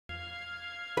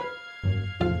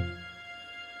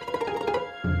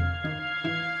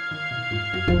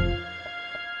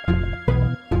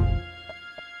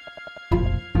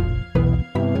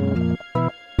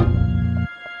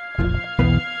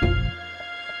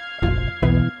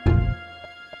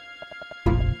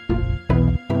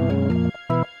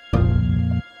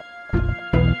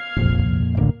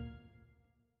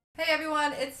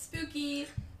It's spooky.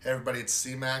 Hey everybody, it's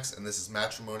C-Max, and this is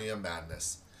Matrimonia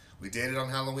Madness. We dated on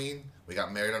Halloween, we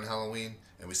got married on Halloween,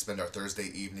 and we spend our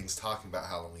Thursday evenings talking about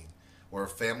Halloween. We're a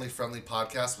family-friendly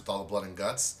podcast with all the blood and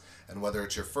guts, and whether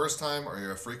it's your first time or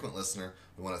you're a frequent listener,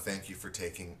 we want to thank you for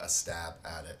taking a stab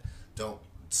at it. Don't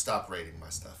stop rating my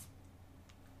stuff.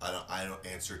 I don't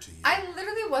answer to you. I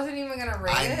literally wasn't even going to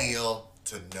rate it. I kneel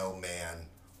to no man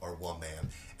or woman.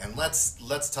 And let's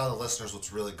tell the listeners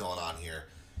what's really going on here.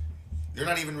 You're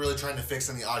not even really trying to fix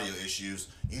any audio issues.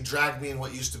 You dragged me in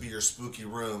what used to be your spooky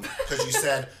room because you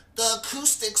said, the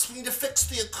acoustics, we need to fix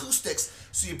the acoustics.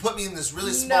 So you put me in this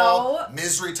really small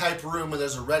misery type room where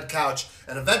there's a red couch,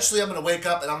 and eventually I'm going to wake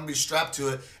up and I'm going to be strapped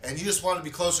to it, and you just want to be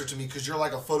closer to me because you're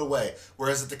like a foot away.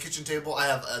 Whereas at the kitchen table, I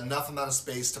have enough amount of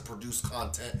space to produce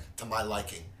content to my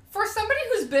liking. For somebody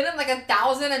who's been in like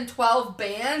 1,012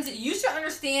 bands, you should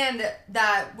understand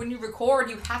that when you record,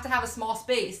 you have to have a small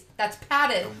space that's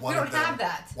padded. We don't have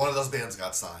that. One of those bands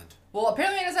got signed. Well,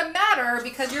 apparently it doesn't matter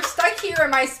because you're stuck here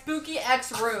in my spooky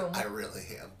ex room. I really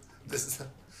am.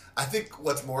 I think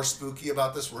what's more spooky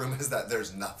about this room is that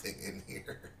there's nothing in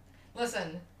here.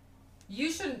 Listen,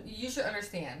 you should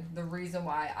understand the reason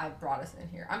why I brought us in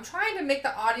here. I'm trying to make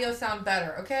the audio sound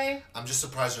better, okay? I'm just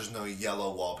surprised there's no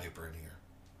yellow wallpaper in here.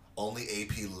 Only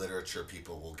AP Literature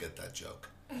people will get that joke.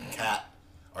 Kat,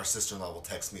 our sister-in-law, will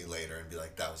text me later and be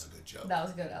like, that was a good joke. That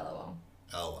was good, LOL.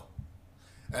 LOL.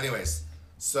 Anyways,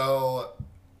 so,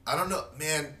 I don't know.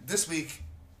 Man, this week,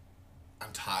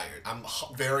 I'm tired. I'm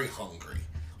very hungry.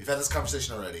 We've had this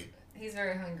conversation already. He's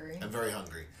very hungry. I'm very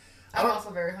hungry. I'm also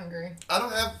very hungry. I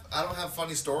don't have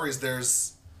funny stories.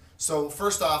 So,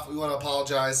 first off, we want to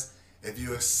apologize. If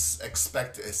you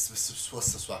expected a Studio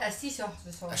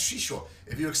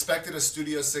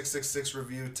 666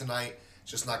 review tonight, it's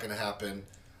just not going to happen.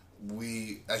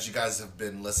 As you guys have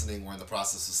been listening, we're in the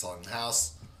process of selling the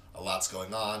house. A lot's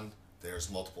going on.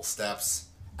 There's multiple steps.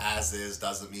 As is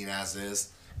doesn't mean as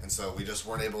is. And so we just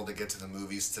weren't able to get to the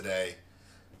movies today.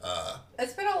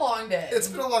 It's been a long day. It's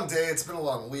been a long day. It's been a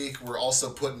long week. We're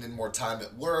also putting in more time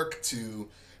at work to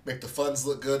make the funds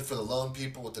look good for the loan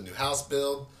people with the new house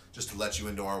build. Just to let you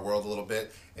into our world a little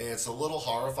bit. And it's a little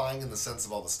horrifying in the sense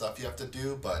of all the stuff you have to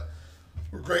do, but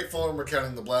we're grateful and we're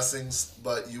counting the blessings.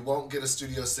 But you won't get a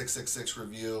Studio 666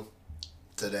 review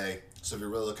today. So if you're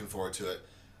really looking forward to it,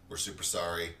 we're super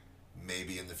sorry.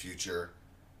 Maybe in the future,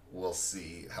 we'll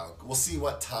see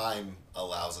what time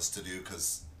allows us to do,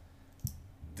 because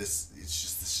it's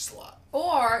just a lot.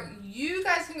 Or you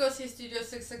guys can go see Studio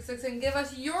 666 and give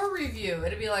us your review.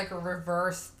 It'll be like a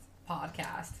reverse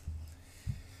podcast.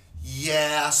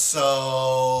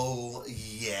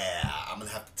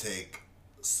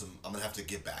 I'm gonna have to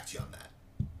get back to you on that.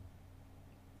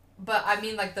 But I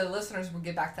mean, like, the listeners will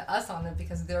get back to us on it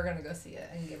because they're gonna go see it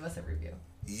and give us a review.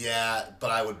 Yeah,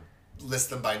 but I would list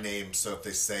them by name, so if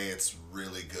they say it's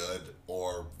really good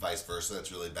or vice versa,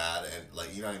 it's really bad, and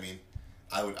like, you know what I mean?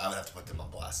 I would have to put them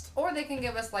on blast. Or they can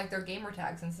give us like their gamer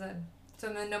tags instead,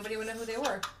 so then nobody would know who they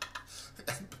were.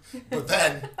 But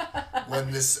then,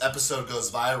 when this episode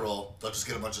goes viral, they'll just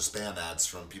get a bunch of spam ads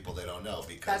from people they don't know,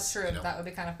 because that's true. That would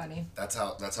be kind of funny. That's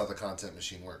how the content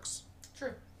machine works.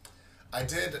 True. I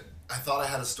thought I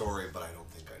had a story, but I don't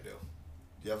think I do.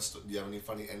 Do you have any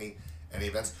funny any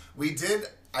events?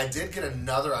 I did get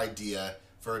another idea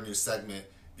for a new segment,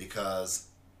 because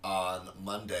on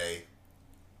Monday,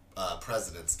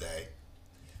 President's Day,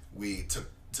 we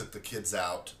took the kids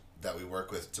out that we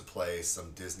work with to play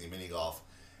some Disney mini golf,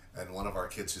 and one of our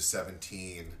kids who's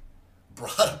 17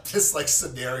 brought up this like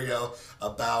scenario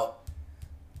about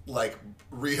like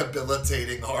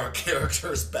rehabilitating our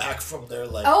characters back from their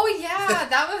like. Oh yeah,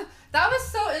 that was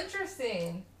so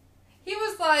interesting. He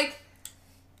was like,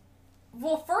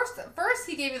 well, first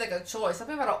he gave me like a choice,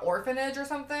 something about an orphanage or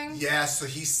something. Yeah, so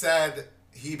he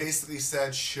basically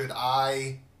said, should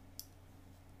I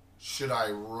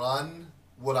run?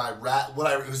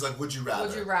 It was like, would you rather?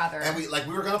 Would you rather? And we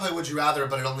were gonna play Would You Rather,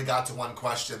 but it only got to one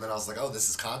question. Then I was like, oh, this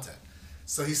is content.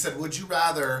 So he said, would you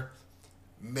rather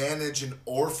manage an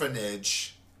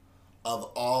orphanage of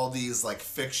all these like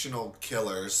fictional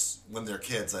killers when they're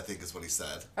kids? I think is what he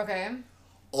said. Okay.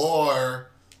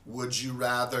 Or would you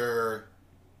rather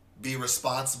be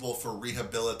responsible for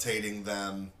rehabilitating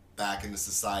them back into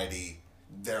society?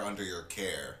 They're under your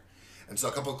care. And so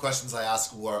a couple of questions I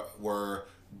asked were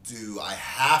do I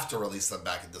have to release them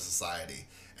back into society?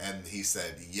 And he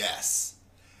said yes.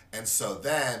 And so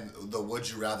then the would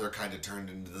you rather kind of turned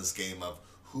into this game of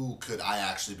who could I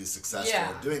actually be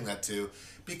successful in doing that to?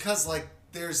 Because like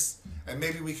there's, and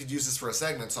maybe we could use this for a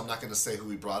segment, so I'm not going to say who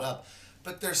we brought up,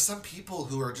 but there's some people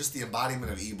who are just the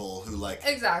embodiment of evil who like...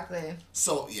 Exactly.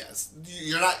 So yes,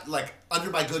 you're not like under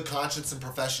my good conscience and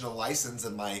professional license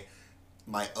and my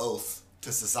oath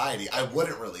to society, I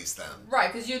wouldn't release them.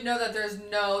 Right, because you know that there's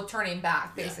no turning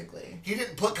back, basically. Yeah. He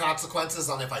didn't put consequences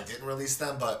on if I didn't release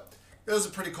them, but it was a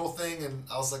pretty cool thing, and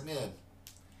I was like, man,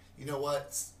 you know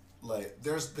what? Like,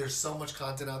 there's so much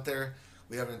content out there.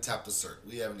 We haven't even tapped the surf.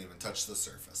 We haven't even touched the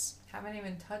surface. Haven't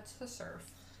even touched the surf.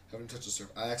 Haven't touched the surf.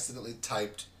 I accidentally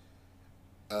typed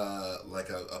like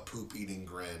a poop eating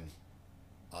grin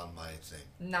on my thing.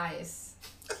 Nice.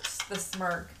 The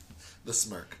smirk. The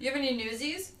smirk. You have any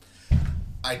newsies?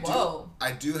 I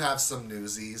do have some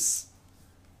newsies.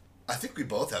 I think we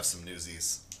both have some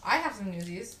newsies. I have some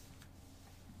newsies.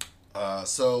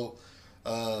 Well,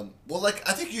 like,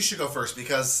 I think you should go first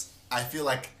because I feel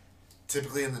like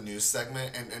typically in the news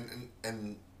segment,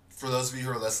 and for those of you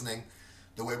who are listening,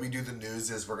 the way we do the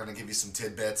news is we're going to give you some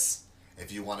tidbits.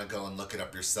 If you want to go and look it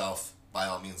up yourself, by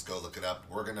all means, go look it up.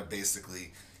 We're going to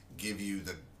basically give you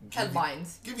the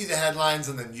headlines. Give you the headlines,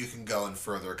 and then you can go and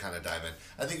further kind of dive in.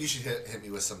 I think you should hit me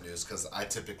with some news because I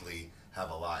typically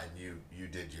have a lot, and you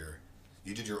did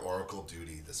your oracle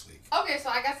duty this week. Okay, so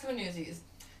I got some newsies.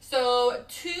 So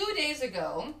 2 days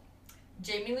ago,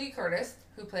 Jamie Lee Curtis,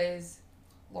 who plays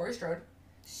Laurie Strode,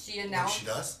 she announced. She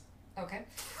does. Okay,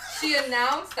 she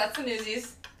announced. That's the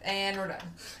newsies. And we're done.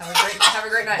 Have a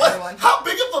great night, everyone. How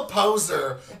big of a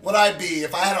poser would I be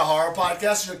if I had a horror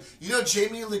podcast? Like, you know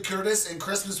Jamie Lee Curtis in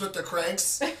Christmas with the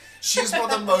Cranks? She's one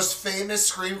of the most famous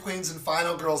scream queens and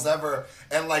final girls ever.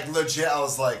 And like legit, I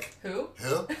was like, Who?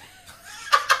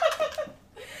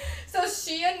 So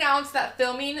she announced that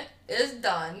filming is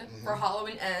done for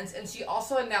Halloween Ends, and she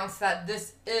also announced that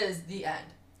this is the end.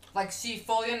 Like she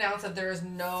fully announced that there is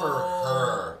no. For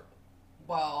her.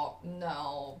 Well,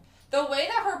 no. The way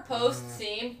that her post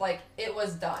seemed, like, it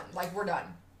was done. Like, we're done.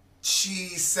 She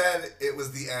said it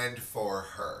was the end for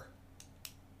her.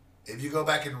 If you go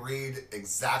back and read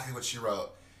exactly what she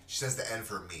wrote, she says the end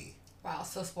for me. Wow,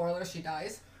 so spoiler, she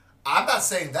dies? I'm not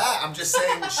saying that. I'm just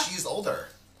saying she's older.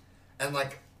 And,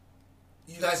 like,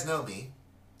 you guys know me.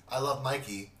 I love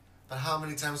Mikey. But how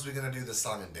many times are we going to do this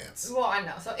song and dance? Well, I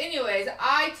know. So, anyways,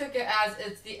 I took it as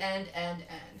it's the end.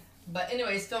 But,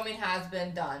 anyways, filming has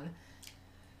been done.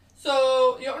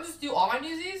 So, you want me to just do all my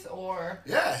newsies, or?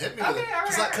 Yeah, hit me with it.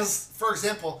 Alright. Because, for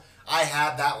example, I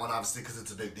had that one, obviously, because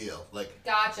it's a big deal. Like,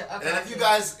 gotcha, okay. And if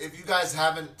you guys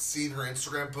haven't seen her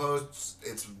Instagram posts,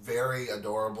 it's very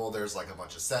adorable. There's, like, a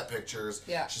bunch of set pictures.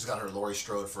 Yeah. She's got her Laurie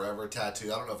Strode Forever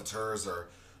tattoo. I don't know if it's hers or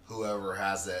whoever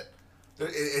has it.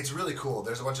 It's really cool.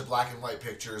 There's a bunch of black and white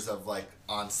pictures of, like,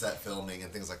 on-set filming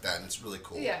and things like that, and it's really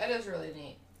cool. Yeah, it is really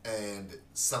neat. And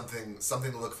something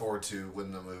to look forward to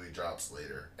when the movie drops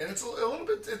later. And it's a little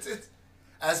bit, it's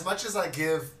as much as I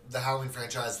give the Halloween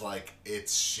franchise like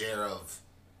its share of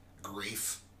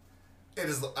grief, I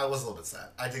was a little bit sad.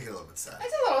 I did get a little bit sad.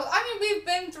 It's a little, I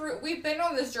mean, we've been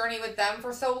on this journey with them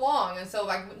for so long, and so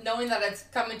like knowing that it's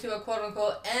coming to a quote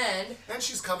unquote end. And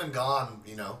she's come and gone,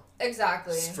 you know.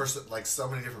 Exactly. For like so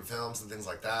many different films and things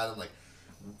like that, and like,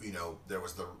 you know, there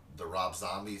was the Rob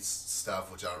Zombie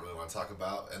stuff, which I don't really want to talk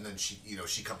about, and then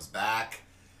she comes back,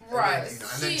 right?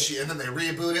 And then they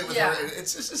reboot it with her.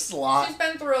 It's just a lot. She's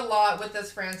been through a lot with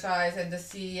this franchise, and to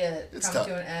see it come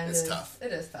to an end is tough.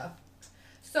 It is tough.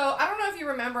 So I don't know if you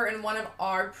remember in one of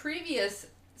our previous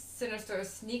Sinister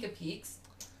Sneak Peeks,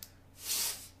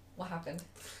 what happened?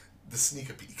 The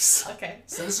Sneak Peeks. Okay.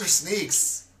 Sinister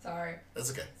Sneaks. Sorry. That's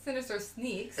okay. Sinister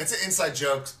Sneaks. It's an inside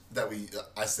joke that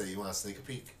I say, you want to sneak a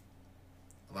peek?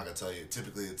 I'm not going to tell you.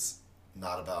 Typically, it's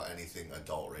not about anything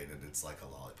adult rated. It's like a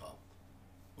lollipop.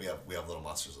 We have little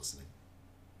monsters listening.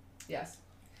 Yes.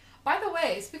 By the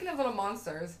way, speaking of little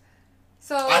monsters,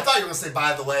 so I thought you were going to say,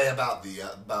 by the way, about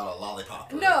a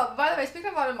lollipop. No, by the way,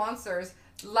 speaking of little monsters,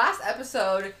 last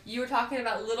episode you were talking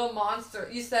about little monster.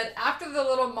 You said after the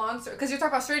little monster, because you're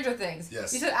talking about Stranger Things.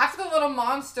 Yes. You said after the little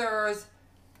monsters.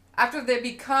 After they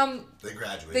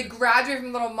graduate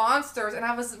from little monsters, and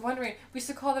I was wondering, we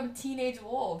should call them teenage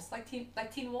wolves, like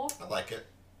teen wolves. I like it.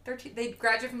 They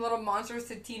graduate from little monsters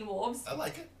to teen wolves. I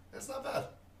like it. It's not bad.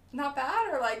 Not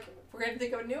bad, or like we're gonna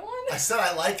think of a new one. I said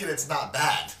I like it. It's not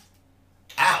bad.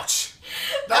 Ouch.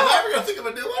 Now I'm ever gonna think of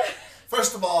a new one.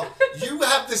 First of all, you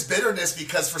have this bitterness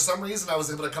because for some reason I was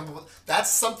able to come up with.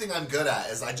 That's something I'm good at.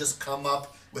 Is I just come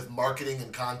up with marketing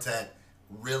and content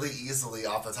really easily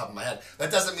off the top of my head.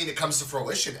 That doesn't mean it comes to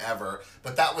fruition ever,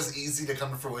 but that was easy to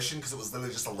come to fruition because it was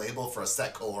literally just a label for a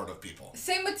set cohort of people.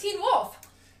 Same with Teen Wolf.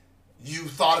 You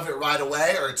thought of it right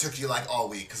away, or it took you like all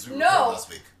week because we recorded last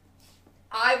week?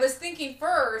 I was thinking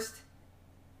first.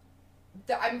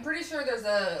 I'm pretty sure there's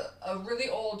a really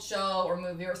old show or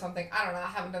movie or something. I don't know. I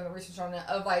haven't done the research on it.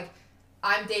 Of like,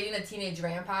 I'm dating a teenage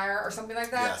vampire or something like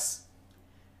that. Yes.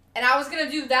 And I was going to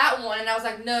do that one, and I was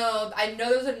like, no, I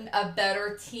know there's a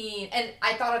better teen. And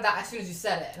I thought of that as soon as you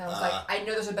said it. And I was like, I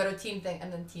know there's a better teen thing,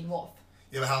 and then Teen Wolf.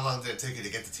 Yeah, but how long did it take you to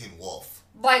get to Teen Wolf?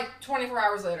 Like, 24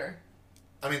 hours later.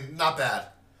 I mean, not bad.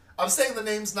 I'm saying the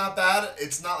name's not bad.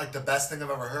 It's not like the best thing I've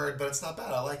ever heard, but it's not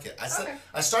bad. I like it. I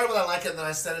started with I like it, and then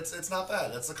I said it's not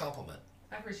bad. That's a compliment.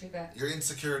 I appreciate that. Your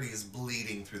insecurity is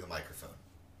bleeding through the microphone.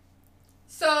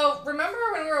 So, remember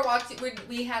when we were watching,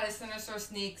 we had a Sinister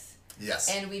Sneaks.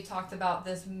 Yes. And we talked about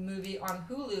this movie on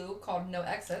Hulu called No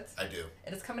Exits. I do.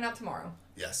 It is coming out tomorrow.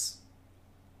 Yes.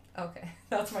 Okay,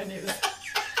 that's my news.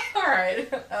 All right.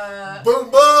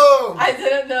 Boom, boom! I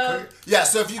didn't know. Yeah,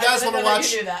 so if you guys want to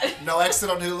watch that. No Exit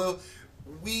on Hulu,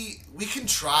 we can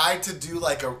try to do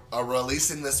like a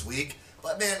releasing this week.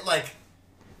 But man, like,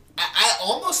 I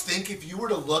almost think if you were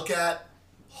to look at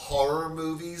horror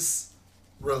movies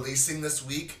releasing this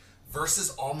week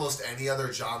versus almost any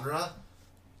other genre,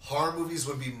 horror movies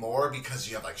would be more because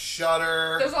you have like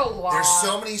Shudder. There's a lot. There's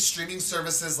so many streaming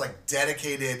services like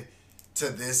dedicated to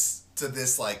this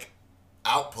like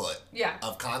output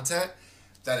of content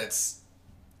that it's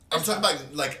I'm talking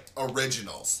about like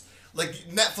originals. Like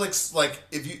Netflix, like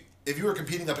if you were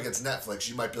competing up against Netflix,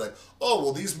 you might be like, oh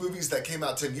well, these movies that came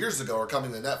out 10 years ago are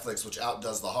coming to Netflix, which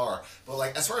outdoes the horror. But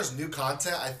like as far as new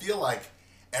content, I feel like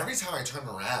every time I turn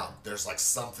around, there's like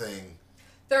something.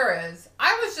 There is.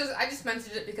 I just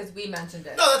mentioned it because we mentioned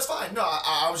it. No, that's fine. No,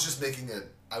 I was just making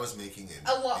it. I was making it.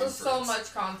 A lot. There's so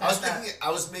much content.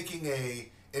 I was making a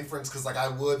inference because like I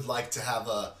would like to have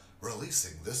a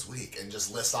releasing this week and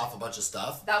just list off a bunch of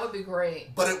stuff. That would be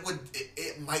great. But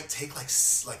it might take like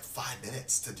 5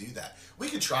 minutes to do that. We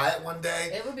could try it one day.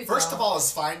 It would be First of all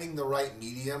is finding the right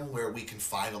medium where we can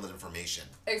find all the information.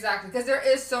 Exactly, because there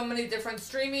is so many different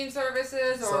streaming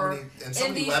services or so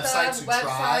many indie websites stuff, you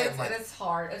try, and it's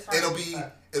hard. It's hard.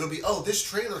 It'll be oh, this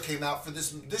trailer came out for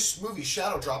this movie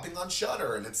Shadow dropping on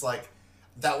Shudder, and it's like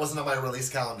that wasn't on my release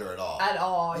calendar at all. At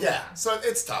all, yeah. So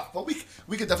it's tough, but we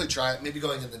could definitely try it. Maybe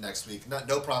going into next week.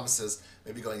 No promises.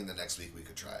 Maybe going into next week we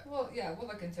could try it. Well, yeah, we'll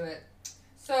look into it.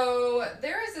 So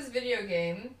there is this video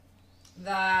game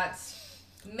that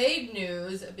made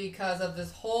news because of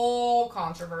this whole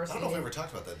controversy. I don't know if we ever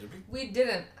talked about that, did we? We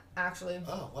didn't, actually.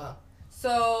 Oh, wow.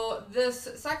 So this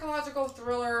psychological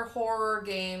thriller horror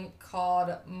game called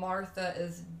Martha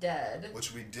is Dead.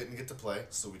 Which we didn't get to play,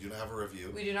 so we do not have a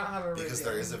review. We do not have a review. Because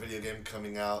there is a video game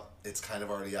coming out. It's kind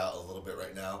of already out a little bit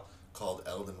right now called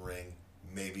Elden Ring.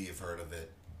 Maybe you've heard of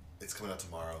it. It's coming out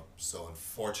tomorrow. So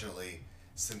unfortunately,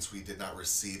 since we did not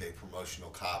receive a promotional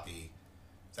copy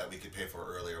that we could pay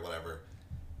for early or whatever,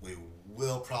 we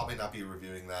will probably not be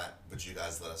reviewing that, but you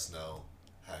guys let us know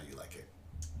how you like it.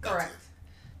 Correct.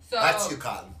 So, that's you,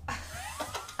 Cotton.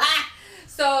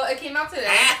 So it came out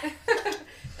today.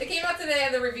 It came out today,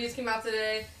 and the reviews came out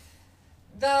today.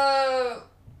 Do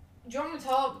you want me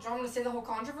to say the whole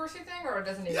controversy thing, or it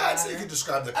doesn't even matter? Yeah, I'd say you can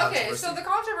describe the controversy. Okay, so the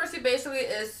controversy basically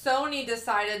is Sony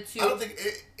decided to. I don't think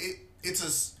it's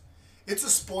a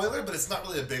spoiler, but it's not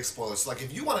really a big spoiler. So like,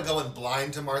 if you want to go in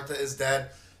blind to Martha is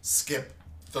Dead, skip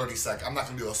 30 seconds. I'm not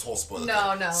going to do a whole spoiler.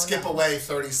 No. Skip away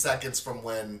 30 seconds from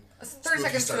when 30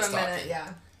 seconds to a minute, talking. Yeah.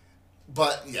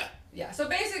 But, yeah. Yeah, so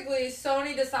basically,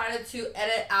 Sony decided to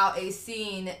edit out a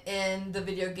scene in the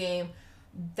video game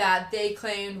that they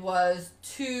claimed was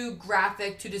too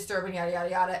graphic, too disturbing, yada, yada,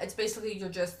 yada. It's basically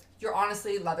you're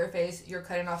honestly Leatherface. You're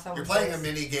cutting off someone's face. You're playing a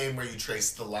mini game where you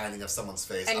trace the lining of someone's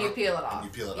face. And you peel it off. And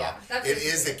you peel it yeah, off. That's it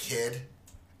is a kid,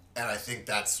 and I think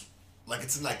that's, like,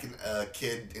 it's like a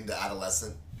kid into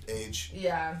adolescent age.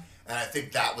 Yeah. And I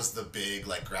think that was the big,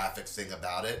 like, graphic thing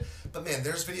about it. But, man,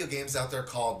 there's video games out there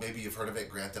called, maybe you've heard of it,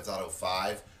 Grand Theft Auto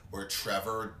 5, where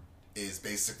Trevor is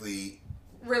basically...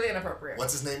 really inappropriate.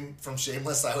 What's his name from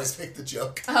Shameless? I always make the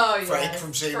joke. Oh, yeah. Frank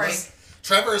from Shameless.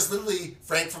 Trevor is literally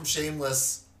Frank from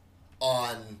Shameless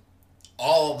on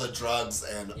all the drugs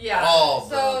and all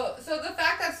the... So the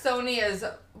fact that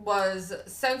Sony was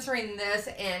censoring this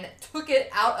and took it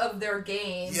out of their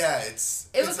game. Yeah, it's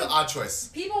an odd choice.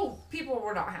 People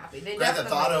were not happy. They Grand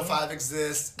Theft Auto 5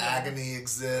 exists. Yeah. Agony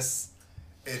exists.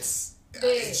 It's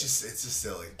just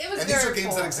silly. And these are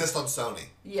games that exist on Sony.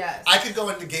 Yes. I could go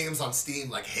into games on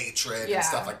Steam like Hatred and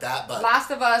stuff like that, but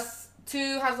Last of Us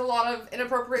 2 has a lot of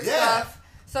inappropriate stuff.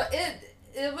 So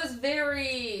it was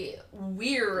very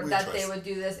weird Weird that choice. they would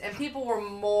do this, and people were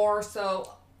more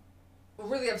so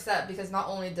really upset because not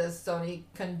only does Sony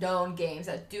condone games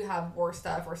that do have worse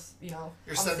stuff or You're on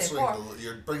the same censoring. floor.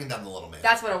 You're bringing down the little man.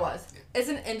 That's what it was. Yeah. It's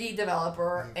an indie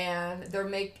developer, and it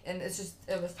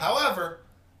was. However,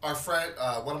 our friend,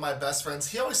 one of my best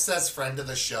friends, he always says "friend of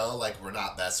the show" like we're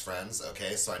not best friends.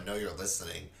 Okay, so I know you're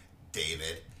listening,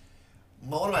 David.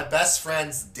 One of my best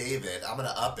friends, David. I'm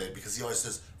gonna up it because he always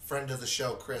says "friend of the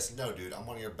show," Chris. No, dude, I'm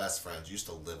one of your best friends. You used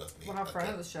to live with me. Wow, friend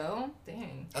of the show?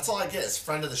 Dang. That's all I get is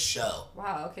friend of the show.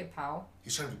 Wow, okay, pal.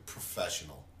 He's trying to be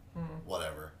professional.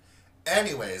 Whatever.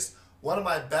 Anyways, one of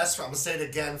my best friends, I'm going to say it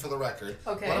again for the record.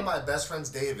 Okay. One of my best friends,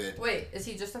 David. Wait, is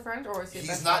he just a friend or is he a He's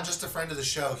best not friend? just a friend of the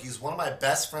show. He's one of my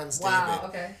best friends, Wow, David.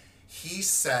 okay. He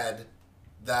said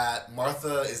that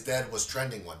Martha is Dead was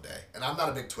trending one day. And I'm not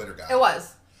a big Twitter guy. It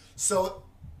was. So,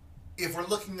 if we're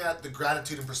looking at the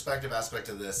gratitude and perspective aspect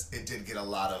of this, it did get a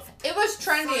lot of... It was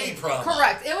trending. Free promo.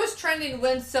 Correct. It was trending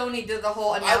when Sony did the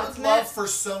whole I announcement. would love for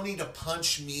Sony to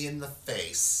punch me in the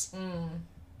face.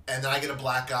 And then I get a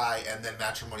black eye, and then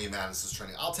Matrimony Madness is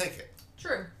trending. I'll take it.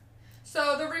 True.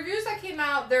 So the reviews that came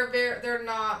out, they're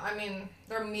not. I mean,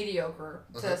 they're mediocre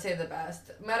to say the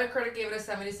best. Metacritic gave it a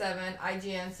 77,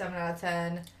 IGN 7 out of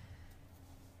 10,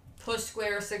 Push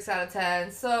Square 6 out of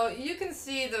 10. So you can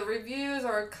see the reviews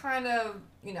are kind of,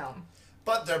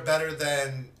 But they're better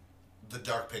than the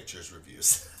Dark Pictures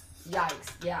reviews.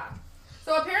 yikes. Yeah.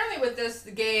 So apparently with this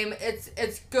game,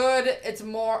 it's good. It's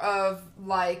more of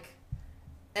like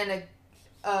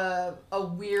a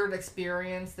weird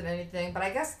experience than anything. But I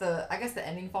guess the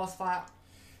ending falls flat.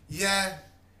 Yeah,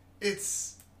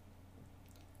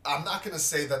 I'm not going to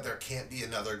say that there can't be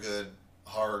another good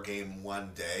horror game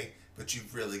one day, but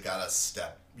you've really got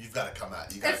to you've got to come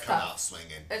out. You got to come out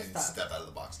swinging and step out of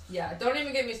the box. Yeah, don't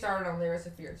even get me started on Layers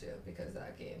of Fear 2 because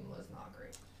that game was not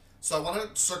great. So I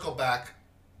want to circle back.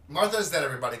 Martha is Dead,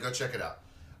 everybody. Go check it out.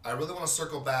 I really want to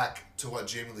circle back to what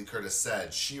Jamie Lee Curtis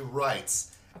said. She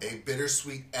writes a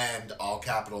bittersweet end, all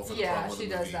capital, for the promo of the movie.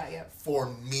 Yeah, she does that, yep. For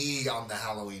me on the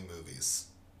Halloween movies.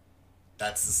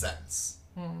 That's the sentence.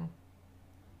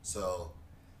 So,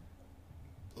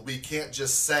 we can't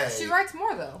just say... She writes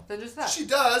more, though, than just that. She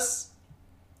does.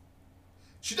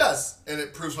 She does. And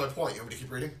it proves my point. You want me to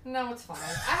keep reading? No, it's fine.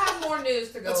 I have more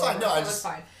news to go That's fine. over, No, so it's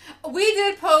fine. We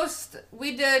did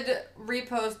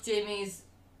repost Jamie's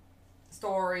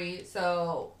story,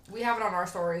 so we have it on our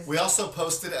stories. We also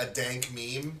posted a dank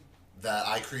meme that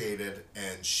I created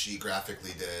and she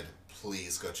graphically did.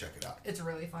 Please go check it out. It's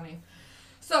really funny.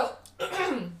 So,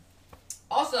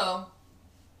 also,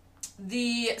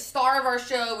 the star of our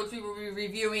show, which we will be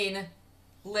reviewing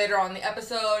later on in the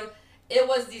episode, it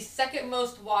was the second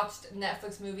most watched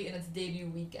Netflix movie in its debut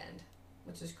weekend,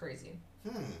 which is crazy.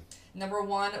 Number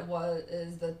one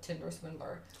is The Tinder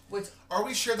Swindler, which... Are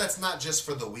we sure that's not just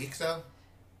for the week, though?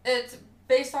 It's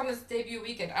based on its debut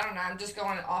weekend. I don't know. I'm just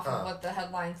going off of what the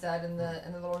headline said in the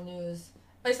little news.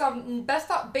 Based off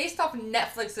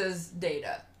Netflix's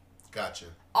data. Gotcha.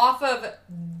 Off of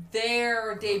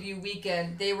their debut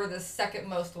weekend, they were the second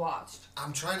most watched.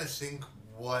 I'm trying to think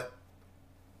what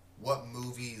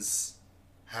movies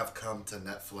have come to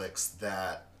Netflix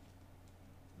that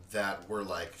were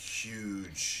like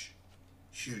huge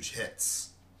hits.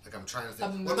 Like I'm trying to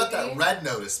think. What about that Red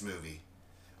Notice movie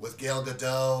with Gal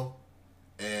Gadot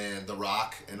and The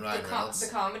Rock and Ryan Reynolds?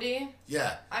 The comedy?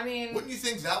 Yeah. I mean... Wouldn't you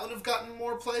think that would have gotten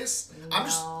more plays?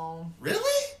 No.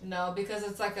 Really? No, because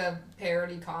it's like a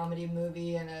parody comedy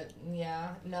movie and I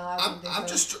wouldn't think so. I'm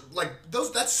just like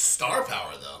that's star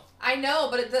power though. I know,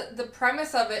 but the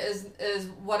premise of it is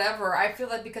whatever. I feel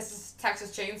like because it's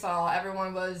Texas Chainsaw,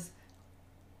 everyone was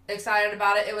excited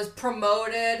about it. It was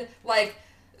promoted. Like,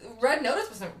 Red Notice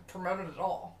wasn't promoted at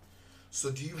all. So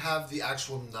do you have the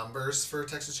actual numbers for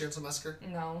Texas Chainsaw Massacre?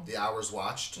 No. The hours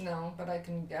watched? No, but I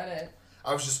can get it.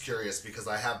 I was just curious because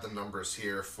I have the numbers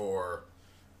here for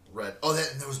Red... Oh,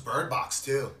 and there was Bird Box,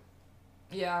 too.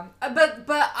 Yeah. But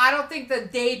I don't think the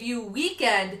debut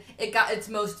weekend, it got its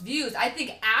most views. I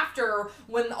think after,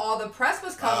 when all the press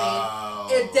was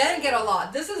coming, it didn't get a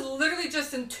lot. This is literally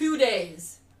just in 2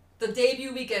 days. The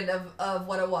debut weekend of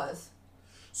what it was.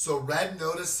 So Red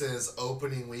Notice's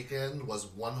opening weekend was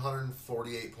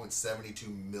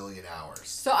 148.72 million hours.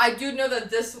 So I do know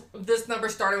that this number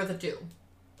started with a 2. Okay.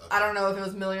 I don't know if it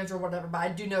was millions or whatever, but I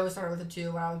do know it started with a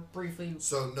 2 when I was briefly...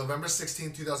 So November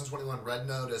 16, 2021, Red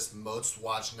Notice, most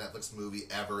watched Netflix movie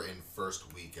ever in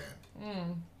first weekend.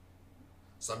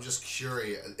 So I'm just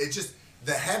curious. It just,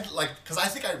 because I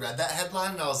think I read that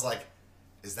headline and I was like,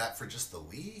 is that for just the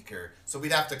week? Or so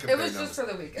we'd have to compare numbers. It was numbers. just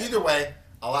for the weekend. Either way,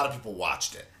 a lot of people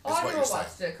watched it. A lot of people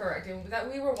watched it, correct. And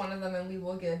that we were one of them, and we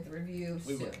will get the review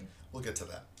soon. We'll get to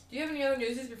that. Do you have any other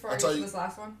newsies before I get to this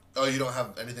last one? Oh, you don't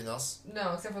have anything else?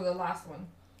 No, except for the last one.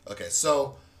 Okay,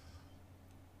 so,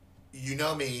 you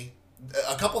know me.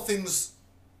 A couple things.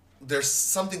 There's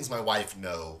some things my wife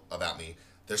know about me.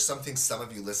 There's some things some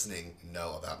of you listening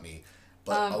know about me.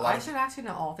 But I should actually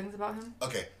know all things about him.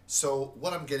 Okay, so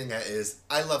what I'm getting at is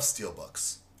I love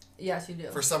steelbooks. Yes, you do.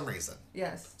 For some reason.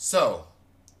 Yes. So,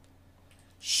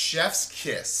 Chef's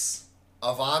Kiss,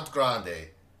 Avant Grande,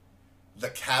 The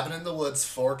Cabin in the Woods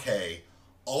 4K,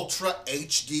 Ultra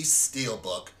HD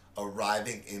Steelbook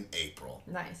arriving in April.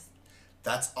 Nice.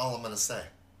 That's all I'm going to say.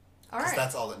 All right. Because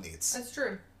that's all it needs. That's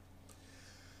true.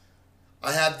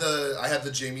 I had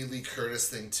the Jamie Lee Curtis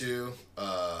thing too.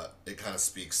 It kind of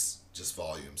speaks just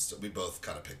volumes. So we both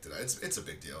kind of picked it up. It's a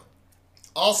big deal.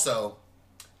 Also,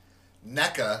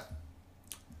 NECA,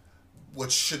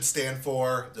 which should stand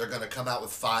for they're going to come out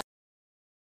with 5.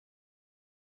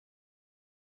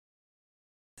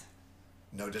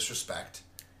 No disrespect.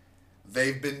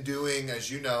 They've been doing, as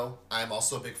you know, I'm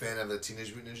also a big fan of the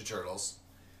Teenage Mutant Ninja Turtles.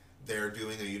 They're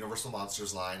doing a Universal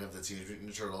Monsters line of the Teenage Mutant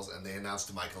Ninja Turtles, and they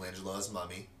announced Michelangelo as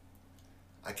Mummy.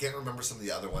 I can't remember some of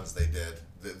the other ones they did.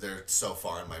 They're so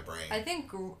far in my brain. I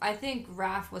think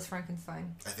Raph was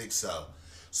Frankenstein. I think so.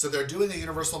 So they're doing a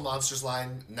Universal Monsters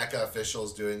line. NECA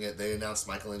officials doing it. They announced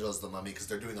Michelangelo as the Mummy because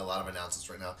they're doing a lot of announcements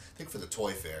right now. I think for the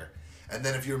Toy Fair. And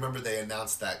then if you remember, they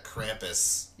announced that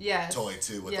Krampus toy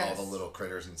too with all the little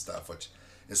critters and stuff, which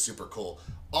is super cool.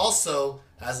 Also,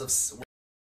 as of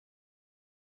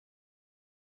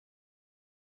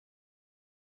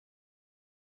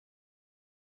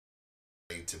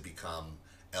to become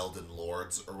Elden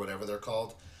Lords or whatever they're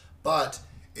called. But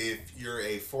if you're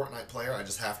a Fortnite player, I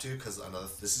just have to because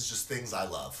this is just things I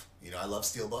love. You know, I love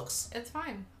steelbooks. It's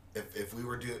fine. If we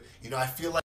were doing, you know, I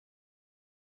feel like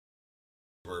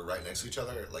we're right next to each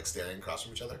other, like staring across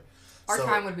from each other. Our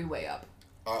time would be way up.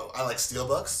 I like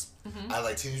steelbooks. Mm-hmm. I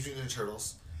like Teenage Mutant Ninja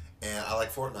Turtles, and I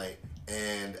like Fortnite.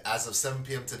 And as of 7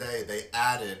 p.m. today, they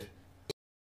added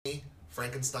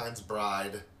Frankenstein's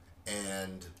Bride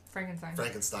and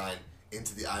Frankenstein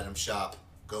into the item shop.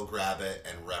 Go grab it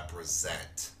and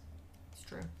represent. It's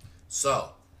true.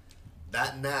 So,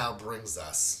 that now brings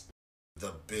us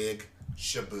the Big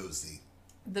Shabuzi.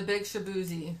 The Big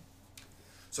Shabuzi.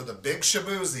 So the Big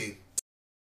Shabuzi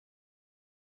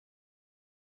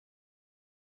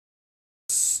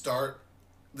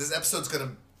this episode's going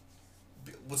to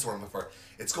be, what's the word I'm looking for?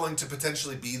 It's going to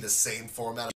potentially be the same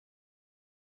format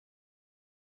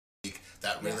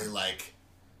that really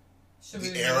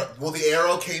Shabuzi. The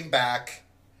arrow came back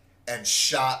and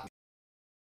shot.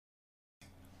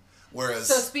 Whereas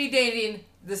speed dating,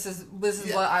 this is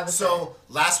what I was saying. So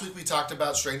last week we talked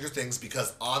about Stranger Things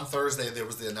because on Thursday there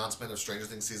was the announcement of Stranger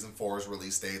Things Season 4's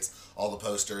release dates, all the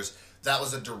posters. That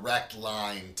was a direct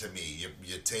line to me.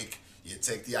 You take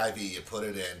the IV, you put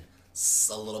it in,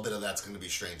 a little bit of that's going to be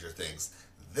Stranger Things.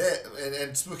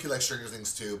 And Spooky likes Stranger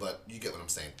Things too, but you get what I'm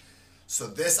saying. So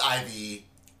this IV,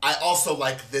 I also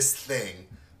like this thing,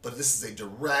 but this is a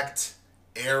direct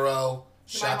arrow,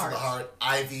 shot to the heart,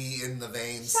 IV in the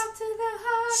veins. Shot to the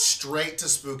heart. Straight to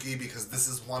Spooky because this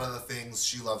is one of the things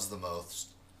she loves the most.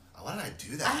 Why did I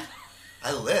do that?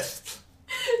 I lisped.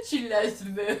 She lisped.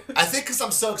 I think because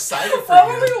I'm so excited for what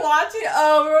you. were we watching?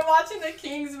 Oh, we were watching The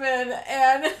Kingsman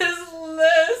and his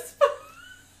lisp.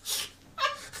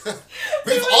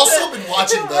 We've also been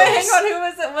watching those. Wait, hang on. Who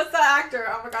was it? What's the actor?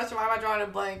 Oh my gosh, why am I drawing a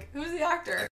blank? Who's the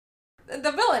actor?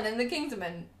 The villain in The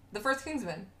Kingsman. The first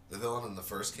Kingsman. The villain in the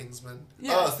first Kingsman?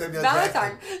 Yeah. Oh, Samuel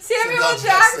Valentine. Jackson. Samuel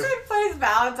Jackson plays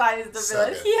Valentine as the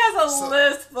villain. He has a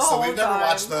lisp the whole time. So we've never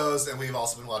watched those, and we've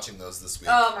also been watching those this week.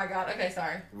 Oh my god. Okay,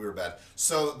 sorry. We were bad.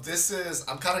 So this is,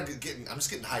 I'm just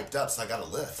getting hyped up, so I got a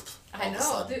lisp. I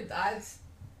know, dude.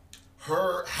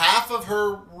 Half of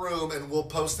her room, and we'll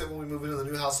post it when we move into the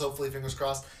new house, hopefully, fingers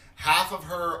crossed. Half of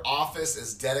her office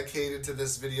is dedicated to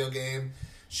this video game.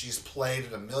 She's played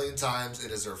it 1,000,000 times.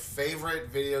 It is her favorite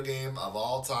video game of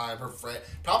all time.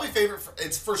 Probably favorite.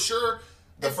 It's for sure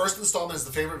the first installment is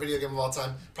the favorite video game of all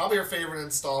time. Probably her favorite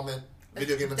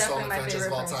video game installment franchise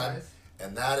of all time.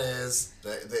 And that is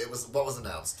what was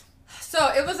announced.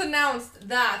 So it was announced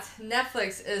that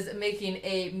Netflix is making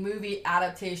a movie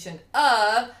adaptation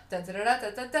of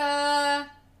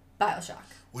Bioshock.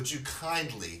 Would you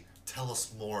kindly tell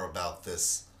us more about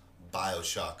this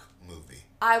Bioshock movie?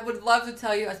 I would love to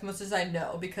tell you as much as I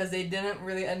know because they didn't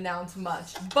really announce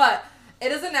much. But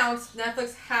it is announced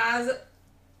Netflix has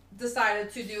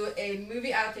decided to do a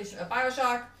movie adaptation of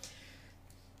Bioshock.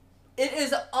 It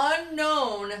is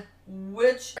unknown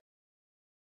which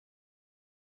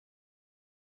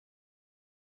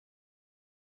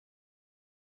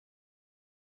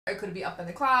It could be up in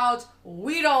the clouds.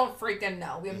 We don't freaking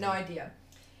know. We have no idea.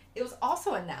 It was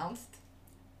also announced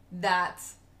that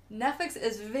Netflix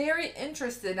is very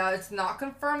interested. Now, it's not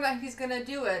confirmed that he's going to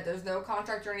do it. There's no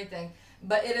contract or anything.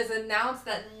 But it is announced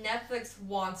that Netflix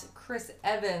wants Chris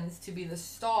Evans to be the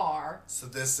star. So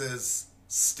this is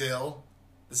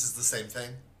the same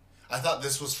thing? I thought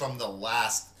this was from the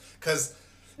last, because...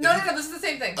 No, this is the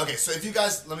same thing. Okay, so if you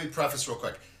guys, let me preface real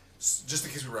quick, just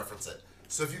in case we reference it.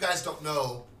 So if you guys don't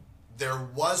know, there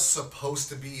was supposed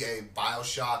to be a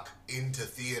Bioshock into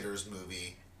theaters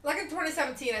movie. Like in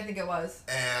 2017, I think it was.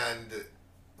 And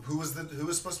who was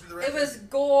supposed to be the director? It was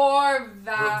Gore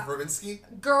Verbinski?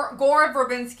 Gore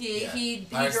Verbinski. Yeah. He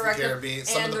Pirates of the directed Caribbean,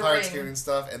 some of the Pirates of the Caribbean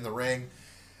stuff, and The Ring.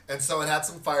 And so it had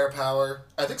some firepower.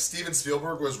 I think Steven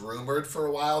Spielberg was rumored for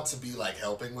a while to be like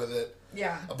helping with it.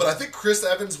 Yeah. But I think Chris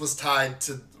Evans was tied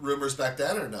to rumors back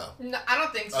then, or no? No, I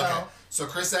don't think so. Okay. So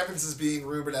Chris Evans is being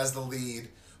rumored as the lead,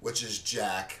 which is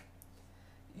Jack.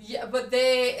 Yeah, but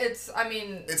it's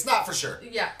not for sure.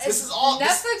 Yeah. This is all...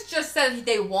 Netflix just said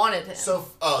they wanted him. So,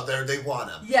 they want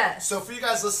him. Yes. So for you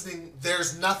guys listening,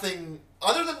 there's nothing,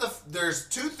 other than there's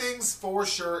two things for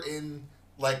sure in,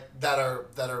 like,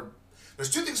 there's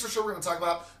two things for sure we're going to talk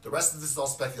about. The rest of this is all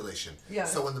speculation. Yeah.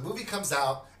 So when the movie comes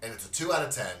out, and it's a 2 out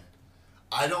of 10,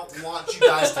 I don't want you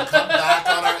guys to come back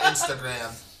on our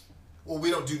Instagram. Well,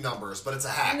 we don't do numbers, but it's a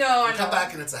hack. No, I know. Come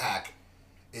back and it's a hack.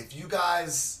 If you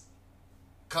guys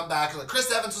come back and like,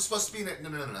 Chris Evans was supposed to be in it. No,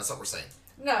 that's not what we're saying.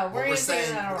 No, we're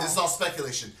saying this is all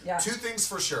speculation. Yeah. Two things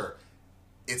for sure.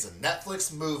 It's a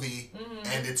Netflix movie,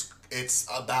 and it's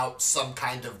about some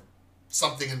kind of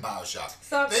something in Bioshock.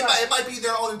 It might be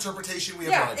their own interpretation. We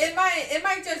have no idea. It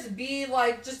might just be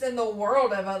like just in the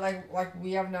world of it, like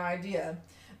we have no idea.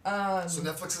 So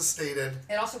Netflix has stated.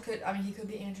 It also could. I mean, he could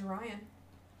be Andrew Ryan.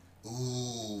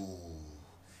 Ooh,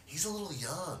 he's a little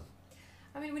young.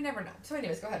 I mean, we never know. So,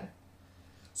 anyways, go ahead.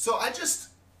 So I just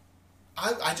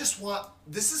want,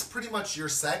 this is pretty much your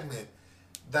segment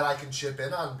that I can chip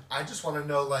in on. I just want to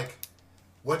know, like,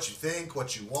 what you think,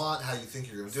 what you want, how you think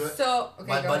you're going to do it. So,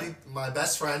 okay, my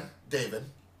best friend, David.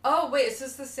 Oh, wait, is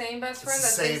this the same best friend that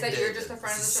thinks that you're just a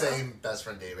friend of the show? Same best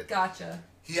friend, David. Gotcha.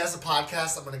 He has a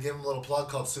podcast. I'm going to give him a little plug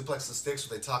called Suplex the Sticks,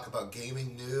 where they talk about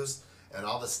gaming news and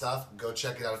all this stuff. Go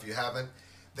check it out if you haven't.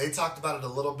 They talked about it a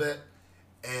little bit.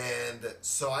 And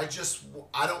so I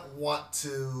don't want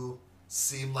to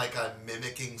seem like I'm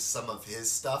mimicking some of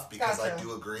his stuff, because Gotcha. I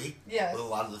do agree Yes. with a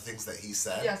lot of the things that he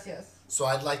said. Yes, yes. So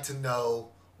I'd like to know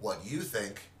what you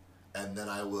think, and then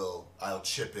I'll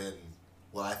chip in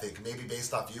what I think, maybe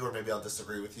based off you, or maybe I'll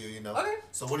disagree with you. You know. Okay.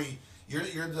 So what do you're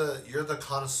the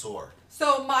connoisseur.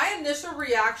 So my initial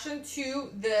reaction to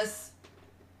this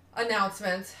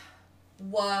announcement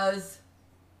was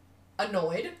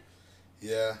annoyed.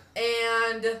 Yeah.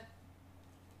 And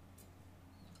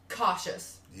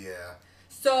cautious. Yeah.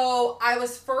 So I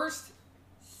was first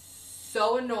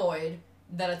so annoyed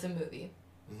that it's a movie.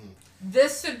 Mm-hmm.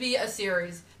 This should be a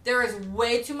series. There is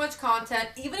way too much content.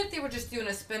 Even if they were just doing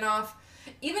a spin-off,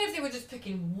 even if they were just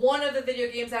picking one of the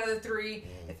video games out of the three,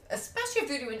 especially if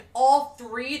they're doing all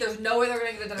three, there's no way they're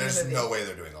going to get it done in a movie. There's no way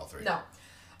they're doing all three. No.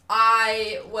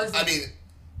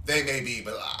 They may be,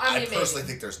 but I personally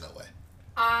think there's no way.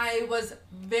 I was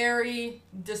very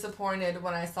disappointed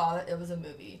when I saw that it was a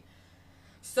movie.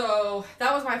 So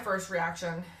that was my first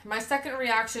reaction. My second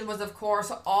reaction was, of course,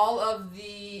 all of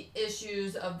the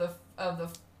issues of the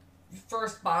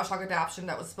first Bioshock adaptation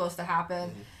that was supposed to happen.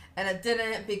 Mm-hmm. And it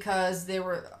didn't, because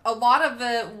a lot of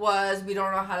it was, we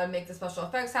don't know how to make the special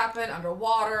effects happen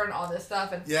underwater and all this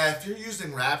stuff. And yeah, if you're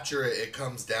using Rapture, it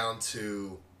comes down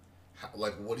to,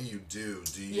 like, what do you do?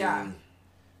 Do you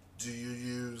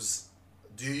use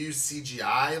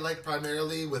CGI, like,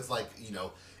 primarily with, like, you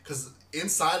know, because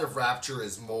inside of Rapture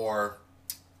is more,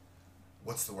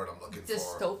 what's the word I'm looking for?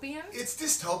 Dystopian? It's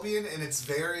dystopian, and it's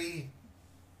very,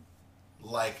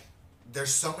 like,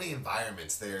 there's so many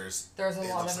environments. There's a lot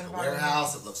of environments. It looks like a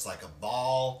warehouse. It looks like a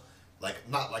ball, like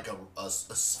not like a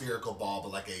spherical ball,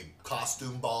 but like a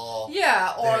costume ball.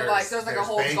 Yeah, or there's like a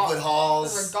whole banquet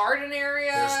halls. There's a garden area.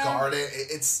 There's garden.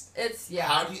 It's yeah.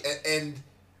 How do you and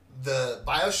the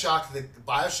Bioshock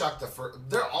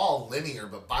they're all linear,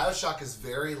 but Bioshock is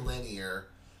very linear,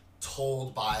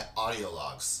 told by audio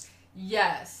logs.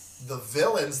 Yes. The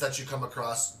villains that you come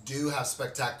across do have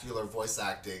spectacular voice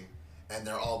acting. And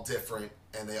they're all different,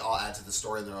 and they all add to the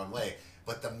story in their own way.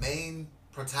 But the main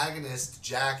protagonist,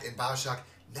 Jack, in Bioshock,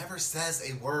 never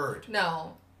says a word.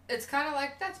 No. It's kind of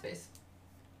like Dead Space.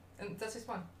 And Dead Space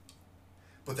 1.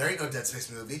 But there ain't no Dead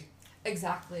Space movie.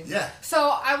 Exactly. Yeah. So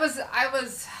I was...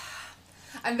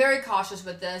 I'm very cautious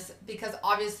with this because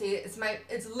obviously it's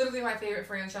literally my favorite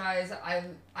franchise.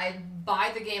 I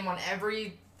buy the game on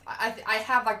every. I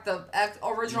have like the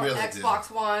original really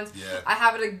Xbox ones. Yeah. I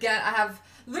have it again. I have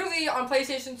literally on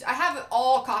PlayStation. I have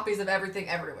all copies of everything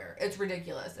everywhere. It's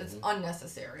ridiculous. It's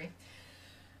unnecessary.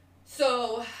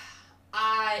 So,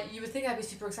 you would think I'd be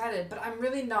super excited, but I'm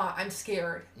really not. I'm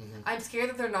scared. I'm scared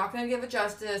that they're not going to give it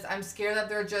justice. I'm scared that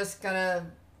they're just going to...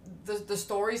 The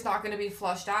story's not going to be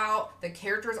flushed out. The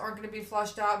characters aren't going to be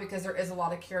flushed out because there is a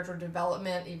lot of character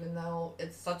development, even though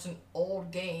it's such an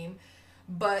old game.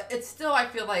 But it's still, I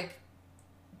feel like...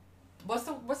 What's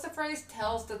the phrase?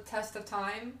 Tells the test of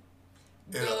time?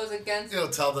 Goes against... It'll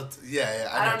tell the... Yeah,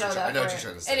 I know what you're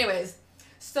trying to say. Anyways,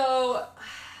 so...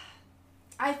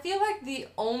 I feel like the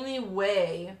only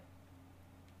way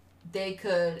they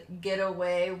could get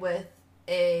away with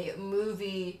a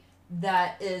movie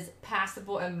that is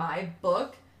passable in my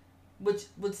book, which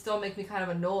would still make me kind of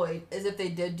annoyed, is if they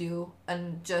did do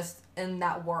just in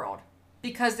that world.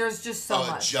 Because there's just so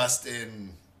much. Just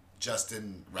in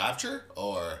Rapture?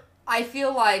 Or... I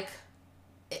feel like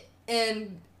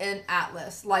in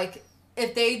Atlas, like,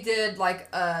 if they did,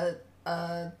 like,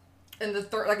 in the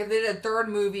third, like if they did a third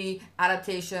movie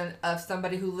adaptation of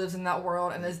somebody who lives in that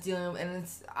world and is dealing, and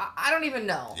it's I don't even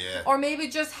know. Yeah. Or maybe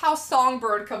just how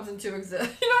Songbird comes into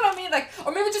existence. You know what I mean? Like,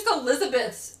 or maybe just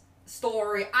Elizabeth's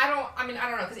story. I don't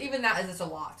know, because even that is just a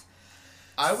lot.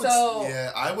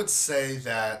 I would say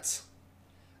that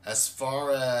as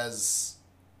far as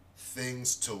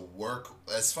things to work,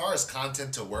 as far as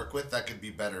content to work with, that could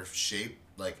be better shapen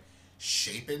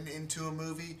into a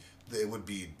movie. It would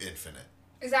be Infinite.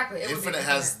 Exactly. Infinite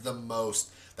has the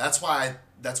most. That's why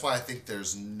I think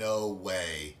there's no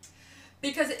way.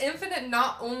 Because Infinite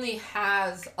not only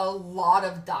has a lot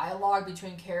of dialogue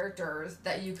between characters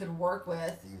that you could work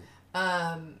with,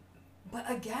 but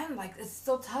again, like, it's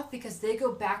still tough because they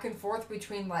go back and forth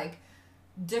between, like,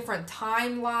 different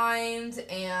timelines,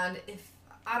 and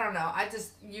I don't know,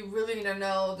 you really need to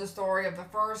know the story of the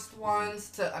first ones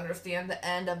to understand the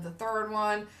end of the third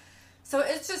one. So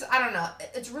it's just, I don't know,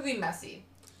 it's really messy.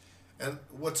 And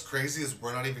what's crazy is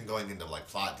we're not even going into, like,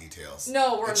 plot details.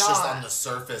 No, we're not. It's just on the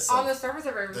surface. On the surface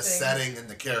of everything. The setting and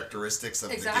the characteristics of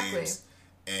the games,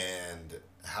 and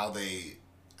how the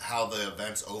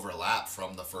events overlap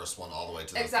from the first one all the way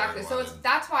to the third one. So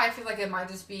that's why I feel like it might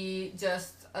just be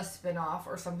just a spin-off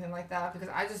or something like that, because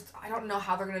I don't know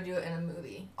how they're going to do it in a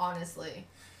movie, honestly.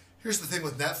 Here's the thing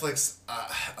with Netflix.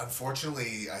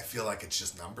 Unfortunately, I feel like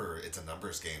it's a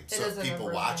numbers game. So if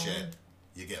people watch it,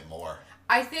 you get more.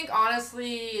 I think,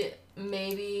 honestly,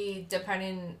 maybe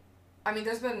depending...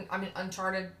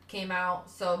 Uncharted came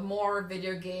out, so more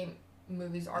video game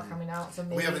movies are coming out, so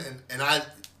maybe... We haven't... And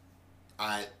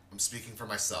I'm speaking for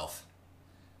myself.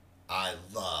 I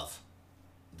love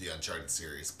the Uncharted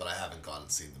series, but I haven't gone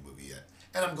and seen the movie yet.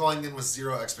 And I'm going in with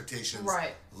zero expectations.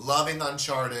 Right. Loving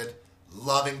Uncharted,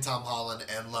 loving Tom Holland,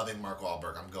 and loving Mark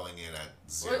Wahlberg. I'm going in at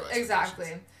zero expectations.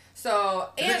 Exactly. So,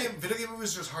 video game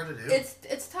movies are just hard to do.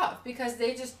 It's tough because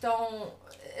they just don't.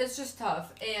 It's just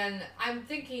tough, and I'm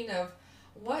thinking of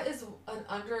what is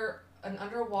an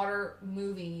underwater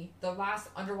movie, the last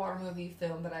underwater movie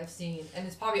film that I've seen, and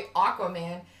it's probably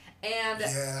Aquaman, and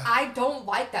I don't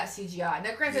like that CGI.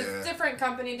 Now, granted, it's different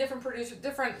company, different producer,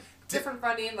 different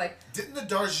funding. Like, didn't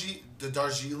the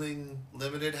Darjeeling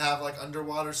Limited have, like,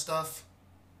 underwater stuff?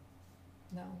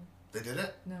 No. They did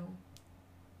it? No.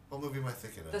 What movie am I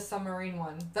thinking of? The submarine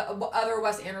one. The other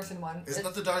Wes Anderson one. Isn't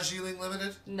that the Darjeeling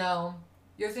Limited? No.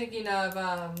 You're thinking of,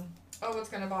 what's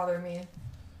gonna bother me?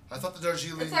 I thought the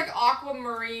Darjeeling... It's like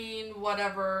Aquamarine,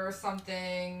 whatever,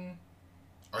 something.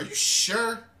 Are you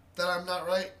sure that I'm not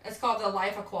right? It's called The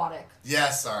Life Aquatic. Yeah,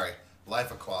 sorry.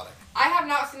 Life Aquatic. I have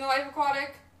not seen The Life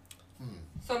Aquatic.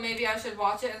 So maybe I should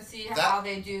watch it and see how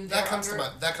they do that comes to my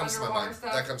mind. That comes to my mind,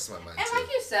 stuff. That comes to my mind, and too. Like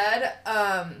you said,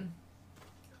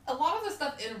 a lot of the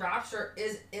stuff in Rapture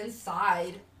is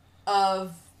inside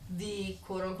of the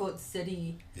quote-unquote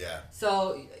city. Yeah.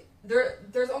 So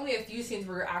there's only a few scenes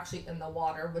where you're actually in the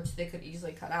water, which they could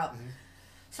easily cut out. Mm-hmm.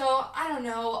 So, I don't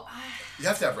know. You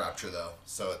have to have Rapture, though,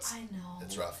 so it's... I know.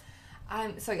 It's rough.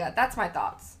 That's my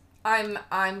thoughts. I'm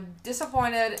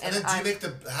disappointed, and then how do you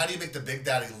make the Big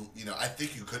Daddy, I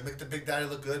think you could make the Big Daddy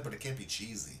look good, but it can't be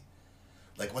cheesy.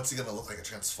 Like, what's he going to look like, a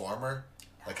Transformer?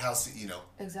 Like,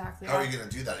 Exactly. How are you going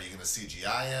to do that? Are you going to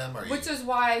CGI him? Which is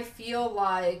why I feel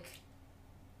like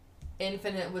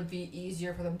Infinite would be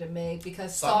easier for them to make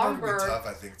because Songbird would Songbird. be tough,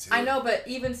 I think, too. I know, but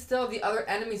even still, the other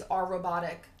enemies are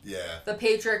robotic. Yeah. The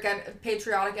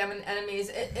patriotic enemies,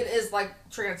 it is like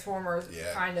Transformers,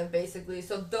 kind of, basically.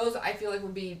 So those, I feel like,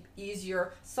 would be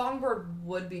easier. Songbird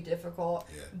would be difficult,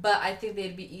 but I think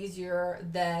they'd be easier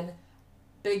than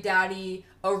Big Daddy,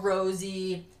 a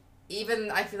Rosie.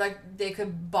 Even, I feel like they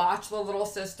could botch the Little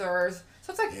Sisters.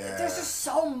 So it's like, there's just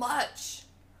so much.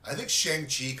 I think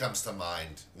Shang-Chi comes to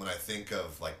mind when I think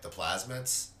of, like, the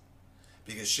plasmids.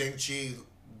 Because Shang-Chi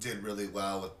did really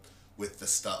well with the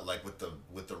stuff, like, with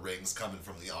the rings coming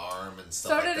from the arm and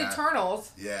stuff like that. So did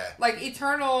Eternals. Yeah. Like,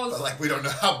 Eternals... But, like, we don't know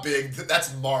how big...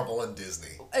 That's Marvel and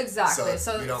Disney. Exactly.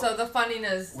 So the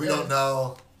funniness... We don't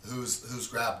know who's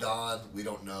grabbed on. We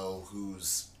don't know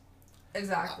who's...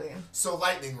 Exactly. So,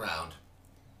 lightning round.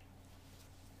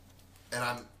 And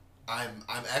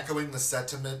I'm echoing the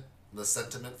sentiment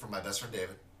from my best friend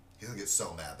David. He's gonna get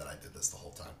so mad that I did this the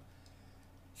whole time.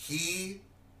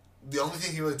 The only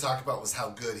thing he really talked about was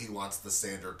how good he wants the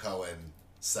Sander Cohen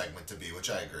segment to be, which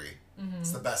I agree. Mm-hmm.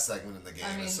 It's the best segment in the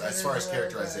game. As far as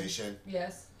characterization.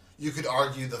 Yes. You could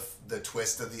argue the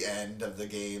twist of the end of the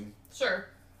game. Sure.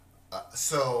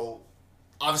 So,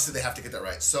 obviously they have to get that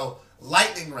right. So,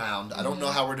 lightning round. I don't know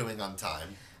how we're doing on time.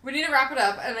 We need to wrap it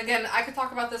up. And again, I could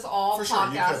talk about this all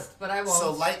podcast, but I won't.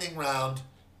 So, lightning round.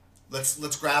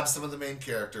 Let's grab some of the main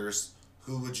characters.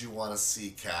 Who would you want to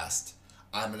see cast?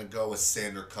 I'm going to go with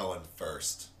Sander Cohen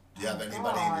first. Do you have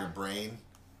anybody in your brain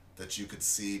that you could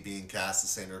see being cast as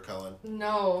Sander Cohen?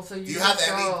 No, so you have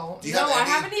any? I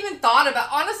haven't even thought about.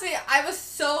 Honestly, I was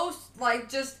so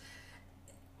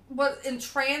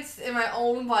entranced in my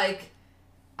own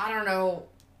I don't know,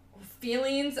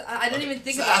 feelings. I didn't even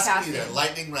think about casting. Me then.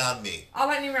 Lightning round me. I'll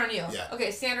lightning round you. Yeah.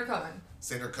 Okay, Sander Cohen.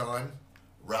 Sander Cohen,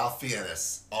 Ralph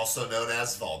Fiennes, also known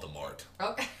as Voldemort.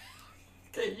 Okay.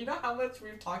 Okay, you know how much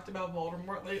we've talked about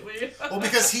Voldemort lately? Well,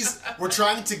 because we're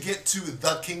trying to get to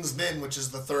The King's Men, which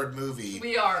is the third movie.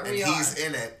 We are. He's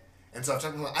in it. And so I'm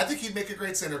talking about, I think he'd make a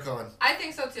great Sander Cohen. I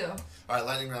think so too. All right,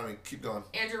 lightning round me. Keep going.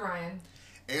 Andrew Ryan.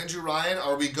 Andrew Ryan,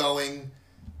 are we going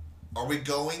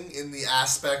in the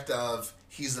aspect of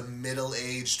he's a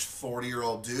middle-aged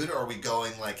 40-year-old dude, or are we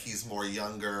going like he's more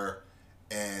younger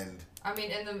and... I mean,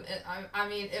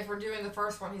 if we're doing the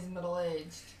first one, he's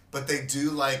middle-aged. But they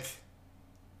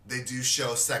do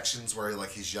show sections where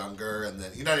he's younger, and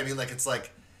then, you know what I mean? Like, it's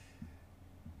like,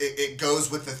 it goes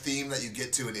with the theme that you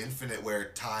get to in Infinite, where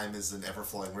time is an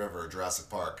ever-flowing river, Jurassic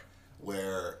Park,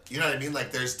 where, you know what I mean?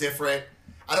 Like, there's different...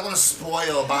 I don't want to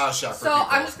spoil Bioshock for people. So,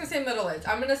 I'm just going to say middle-aged.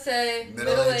 I'm going to say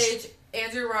middle-aged,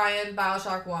 Andrew Ryan,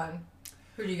 Bioshock 1.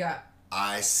 Who do you got?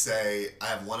 I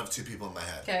have one of two people in my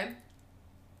head. Okay.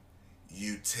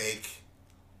 You take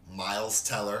Miles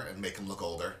Teller and make him look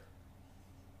older.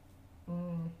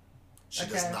 She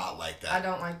does not like that. I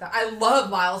don't like that. I love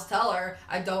Miles Teller.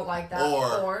 I don't like that.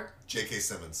 Or J.K.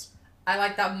 Simmons. I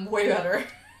like that way better.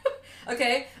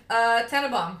 Okay.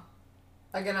 Tannenbaum.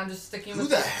 Again, I'm just sticking with... Who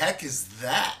the heck is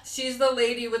that? She's the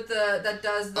lady with that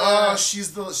does the... Oh, she's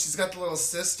got the little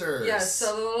sisters. Yes,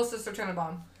 so the little sister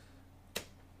Tannenbaum.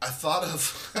 I thought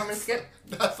of... I'm going to skip?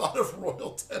 I thought of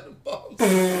Royal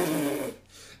Tenenbaums.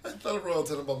 I thought of Royal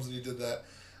Tenenbaums when you did that.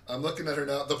 I'm looking at her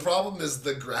now. The problem is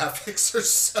the graphics are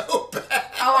so bad.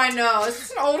 Oh, I know. It's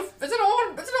an old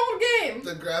game.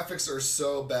 The graphics are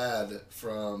so bad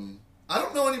from... I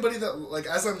don't know anybody that,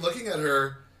 as I'm looking at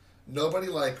her, nobody,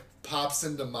 pops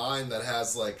into mind that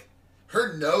has,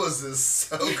 her nose is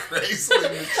so crazy.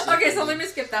 Okay, so let me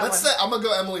skip that one. I'm going to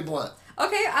go Emily Blunt.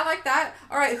 Okay, I like that.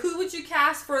 All right, who would you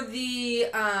cast for the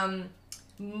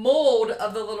mold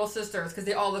of the little sisters? Because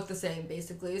they all look the same,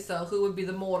 basically. So who would be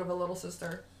the mold of a little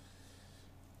sister?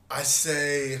 I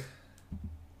say,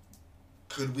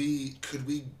 could we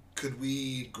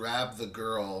grab the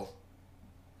girl?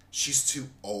 She's too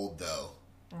old, though.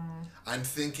 I'm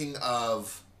thinking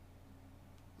of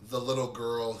the little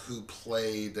girl who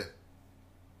played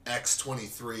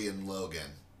X-23 in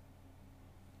Logan.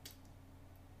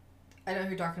 I know who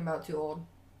you're talking about. Too old.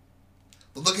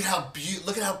 But look at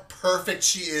how perfect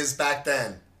she is back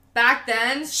then. Back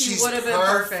then, she would have been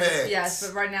perfect. Yes,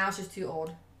 but right now she's too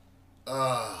old.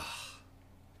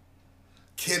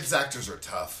 Kids actors are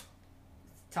tough.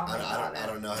 Tell me about it. I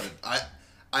don't know how to...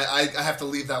 I have to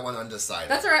leave that one undecided.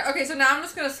 That's alright. Okay, so now I'm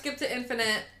just going to skip to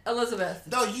Infinite. Elizabeth.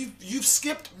 No, you've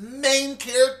skipped main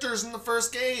characters in the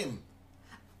first game.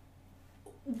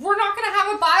 We're not going to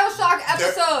have a Bioshock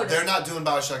episode. They're not doing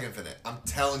Bioshock Infinite. I'm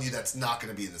telling you that's not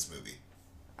going to be in this movie.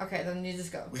 Okay, then you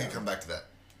just go. We can come back to that.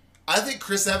 I think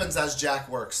Chris Evans as Jack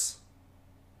works.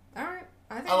 Alright.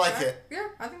 I like it. Yeah,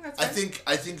 I think that's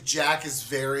I think Jack is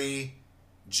very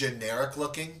generic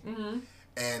looking. Mm-hmm.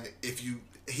 And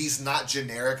he's not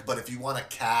generic, but if you want to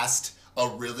cast a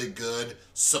really good,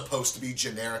 supposed to be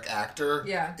generic actor,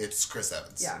 it's Chris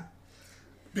Evans. Yeah.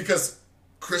 Because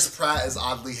Chris Pratt is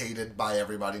oddly hated by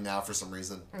everybody now for some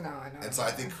reason. No, I know. And so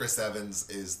I think Chris Evans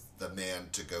is the man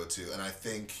to go to. And I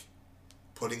think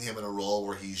putting him in a role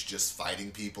where he's just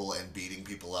fighting people and beating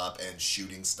people up and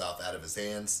shooting stuff out of his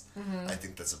hands, I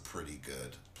think that's a pretty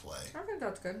good play. I think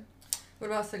that's good. What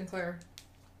about Sinclair?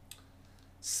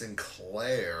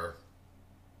 Sinclair?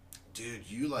 Dude,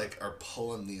 you, are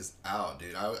pulling these out,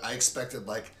 dude. I expected,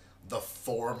 the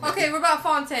 4 minutes. Okay, what about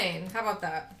Fontaine? How about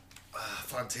that?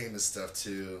 Fontaine is stuff,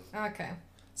 too. Okay.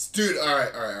 Dude, all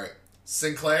right.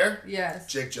 Sinclair? Yes.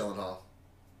 Jake Gyllenhaal.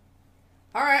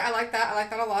 All right, I like that. I like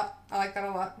that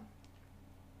a lot.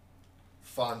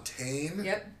 Fontaine?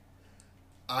 Yep.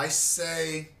 I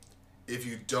say if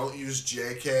you don't use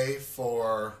JK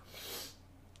for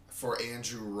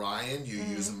Andrew Ryan, you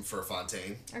use him for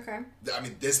Fontaine. Okay. I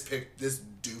mean, this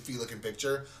doofy looking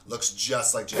picture looks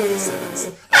just like J.K.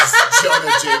 Simmons as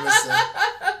Jonah Jameson.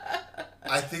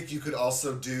 I think you could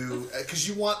also do, because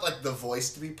you want the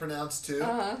voice to be pronounced too.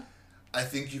 I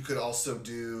think you could also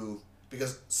do,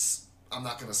 because I'm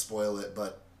not going to spoil it,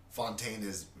 but Fontaine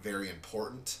is very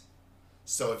important.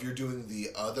 So if you're doing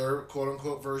the other quote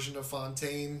unquote version of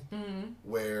Fontaine,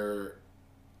 where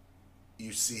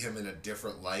you see him in a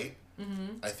different light,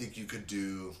 I think you could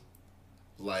do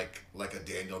like a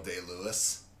Daniel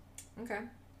Day-Lewis. Okay.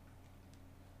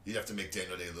 You'd have to make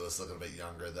Daniel Day-Lewis look a bit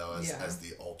younger though, as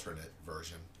the alternate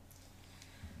version.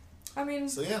 I mean,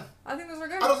 so yeah, I think those are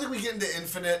good. I don't think we get into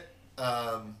Infinite.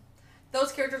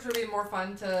 Those characters would be more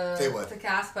fun to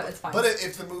cast, but it's fine. But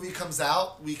if the movie comes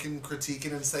out, we can critique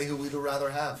it and say who we'd rather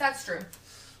have. That's true.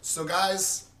 So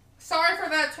guys, sorry for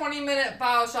that 20-minute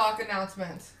Bioshock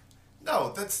announcement.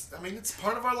 No, it's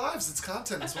part of our lives. It's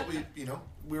content. It's what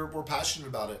we're passionate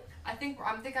about it. I think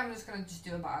I'm just gonna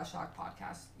do a Bioshock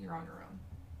podcast. You're on your own.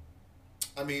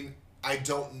 I mean, I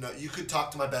don't know. You could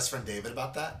talk to my best friend David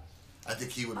about that. I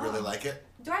think he would really like it.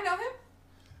 Do I know him?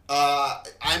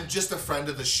 I'm just a friend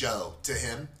of the show to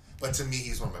him, but to me,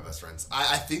 he's one of my best friends.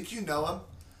 I think you know him.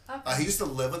 Okay. He used to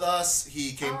live with us.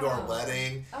 He came to our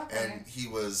wedding, and he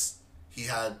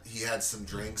had some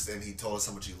drinks, and he told us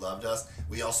how much he loved us.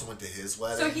 We also went to his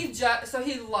wedding. So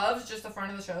he loves just a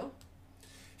friend of the show?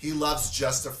 He loves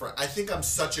just a friend. I think I'm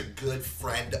such a good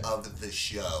friend of the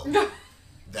show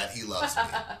that he loves me.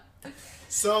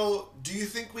 So, do you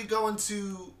think we go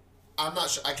into... I'm not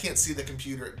sure. I can't see the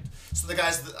computer. So the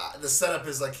guys, the setup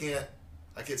is I can't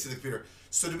see the computer.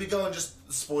 So do we go and just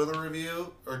spoiler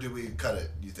review, or do we cut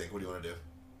it? You think? What do you want to do?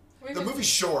 The movie's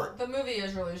short. The movie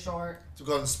is really short. So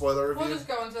go into spoiler review? We'll just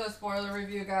go into the spoiler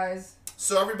review, guys.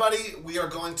 So everybody, we are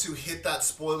going to hit that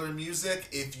spoiler music.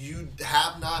 If you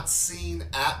have not seen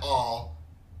at all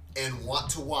and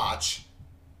want to watch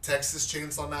Texas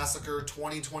Chainsaw Massacre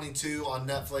 2022 on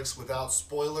Netflix without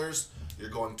spoilers, you're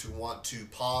going to want to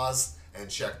pause and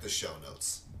check the show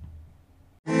notes.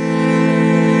 And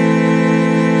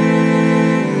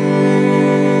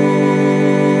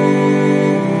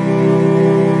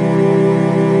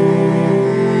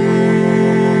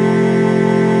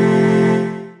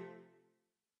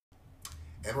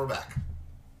we're back.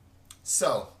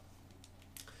 So,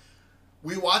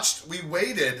 we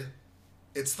waited,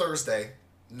 it's Thursday,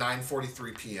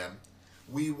 9:43 p.m.,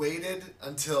 we waited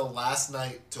until last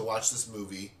night to watch this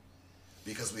movie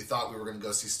because we thought we were going to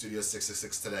go see Studio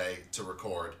 666 today to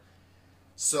record.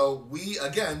 So we,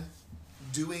 again,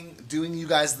 doing you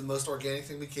guys the most organic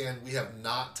thing we can, we have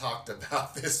not talked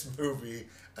about this movie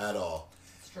at all.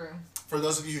 It's true. For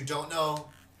those of you who don't know,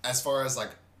 as far as I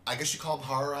guess you call them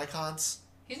horror icons?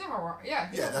 He's a horror, yeah.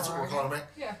 Yeah, that's what we're calling him, right?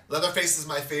 Yeah. Leatherface is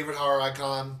my favorite horror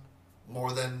icon,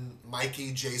 more than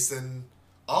Mikey, Jason...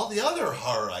 all the other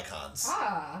horror icons.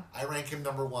 I rank him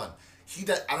number 1.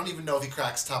 I don't even know if he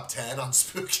cracks top 10 on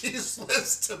Spooky's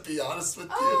list, to be honest with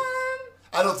you.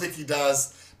 I don't think he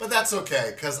does, but that's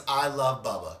okay, because I love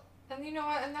Bubba. And you know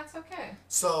what? And that's okay.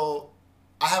 So,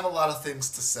 I have a lot of things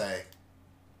to say.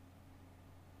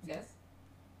 Yes.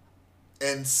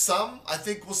 And some, I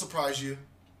think, will surprise you,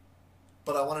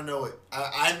 but I want to know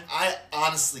I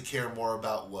honestly care more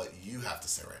about what you have to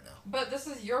say right now. But this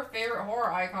is your favorite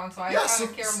horror icon, so I kind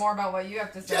of care more about what you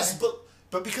have to say. Yes,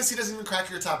 but because he doesn't even crack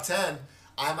your top 10,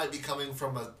 I might be coming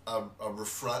from a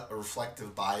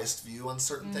reflective, biased view on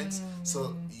certain things.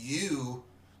 So you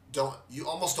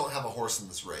almost don't have a horse in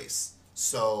this race.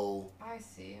 So I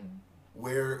see.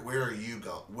 Where are you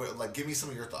going? Give me some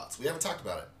of your thoughts. We haven't talked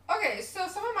about it. Okay, so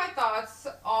some of my thoughts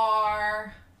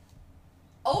are,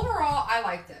 overall, I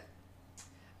liked it.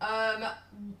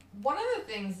 One of the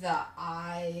things that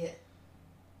I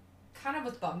kind of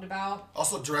was bummed about.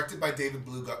 Also directed by David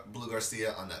Blue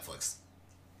Garcia on Netflix.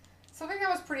 Something I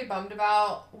was pretty bummed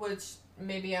about, which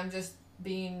maybe I'm just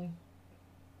being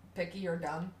picky or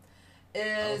dumb,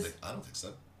 is I don't think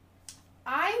so.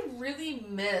 I really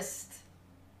missed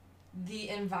the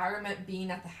environment being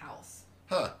at the house.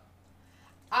 Huh.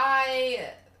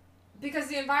 Because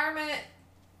the environment,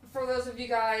 for those of you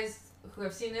guys who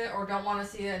have seen it or don't want to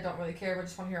see it and don't really care but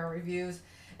just want to hear our reviews,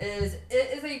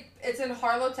 it's in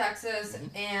Harlow, Texas,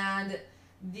 and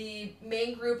the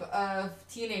main group of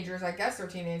teenagers, I guess they're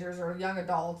teenagers or young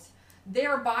adults,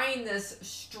 they're buying this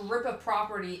strip of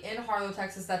property in Harlow,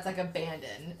 Texas that's like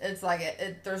abandoned. It's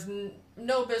like there's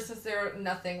no business there,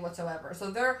 nothing whatsoever.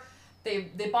 So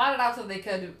they bought it out so they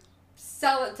could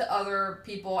sell it to other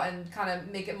people and kind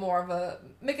of make it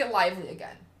lively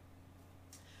again.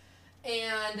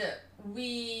 And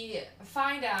we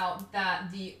find out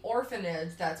that the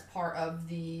orphanage that's part of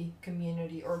the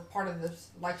community or part of this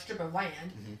like strip of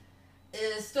land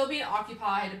is still being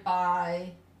occupied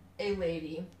by a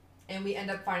lady, and we end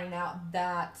up finding out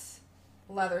that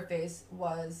Leatherface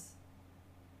was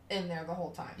in there the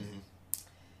whole time.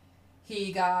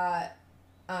 He got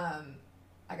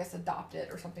I guess adopted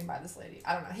or something by this lady.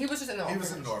 I don't know. He was just in the orphanage. He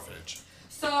was in an orphanage.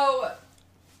 So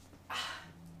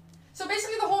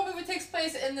basically the whole movie takes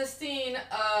place in this scene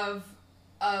of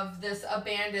this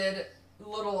abandoned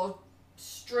little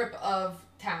strip of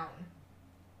town.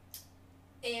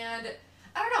 And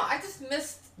I don't know, I just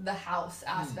missed the house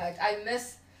aspect. I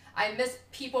miss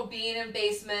people being in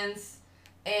basements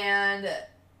and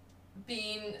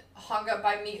being hung up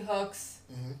by meat hooks.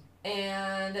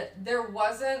 And there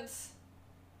wasn't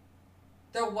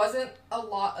a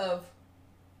lot of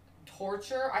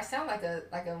torture. I sound like a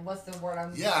what's the word I'm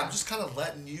I'm just kind of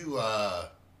letting you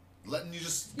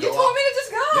just go. You told me to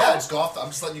just go. Yeah, just go off. I'm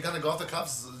just letting you kind of go off the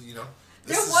cuffs, you know.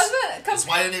 That's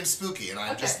why your name's Spooky, and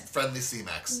I'm just friendly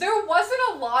C-Max. There wasn't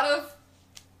a lot of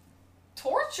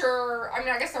torture. I mean,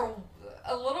 I guess there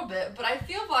a little bit, but I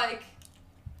feel like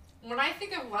when I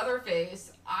think of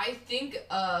Leatherface, I think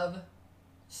of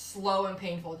slow and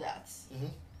painful deaths.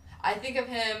 I think of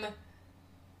him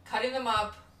cutting them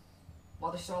up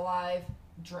while they're still alive,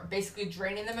 basically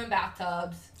draining them in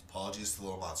bathtubs. Apologies to the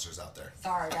little monsters out there.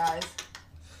 Sorry, guys.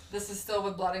 This is still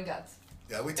with blood and guts.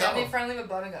 Yeah, we tell them. Family friendly with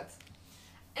blood and guts.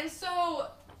 And so,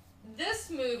 this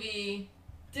movie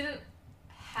didn't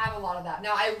have a lot of that.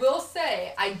 Now, I will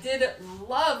say, I did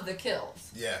love the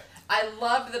kills. Yeah. I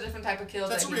loved the different type of kills.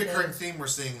 That's a recurring theme we're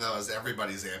seeing, though, is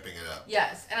everybody's amping it up.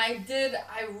 Yes, and I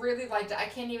really liked it. I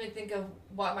can't even think of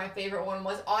what my favorite one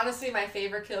was. Honestly, my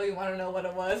favorite kill, you want to know what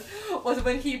it was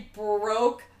when he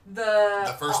broke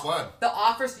the first one. The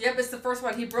officer, yep, it's the first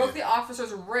one. He broke the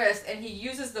officer's wrist, and he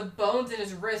uses the bones in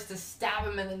his wrist to stab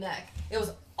him in the neck. It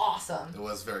was awesome. It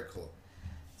was very cool.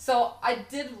 So I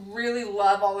did really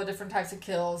love all the different types of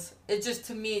kills. It just,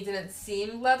 to me, didn't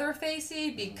seem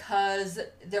Leatherfacey because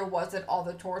there wasn't all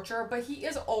the torture. But he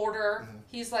is older.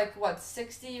 He's like, what,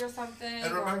 60 or something?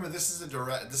 And remember, this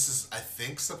is, I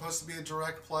think, supposed to be a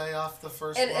direct play off the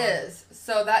first one. It is.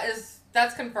 So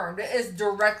that's confirmed. It is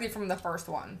directly from the first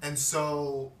one. And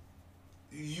so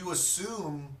you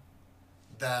assume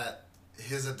that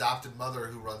his adopted mother,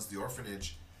 who runs the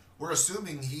orphanage, we're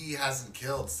assuming he hasn't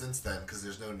killed since then because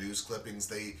there's no news clippings.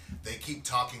 They keep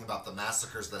talking about the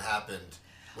massacres that happened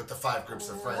with the 5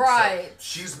 groups of friends. Right. So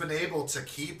she's been able to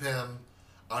keep him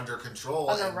under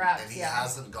control, under wraps, and he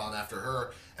hasn't gone after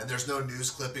her. And there's no news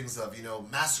clippings of,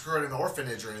 massacre at an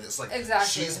orphanage or anything. It's like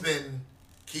she's been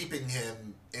keeping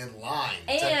him in line.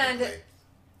 And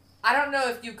I don't know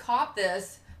if you caught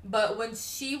this, but when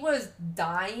she was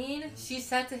dying, she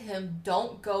said to him,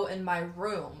 "Don't go in my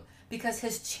room." Because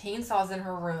his chainsaw's in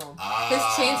her room. His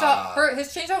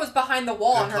chainsaw was behind the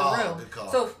wall in her room. Good call.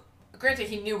 So, granted,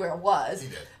 he knew where it was. He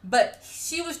did. But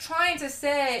she was trying to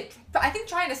save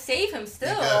him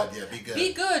still. Be good.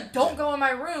 Be good. Don't go in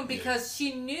my room because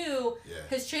she knew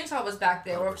his chainsaw was back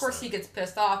there. Well, of course, he gets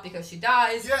pissed off because she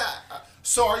dies. Yeah.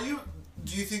 So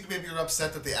do you think maybe you're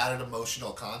upset that they added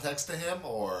emotional context to him,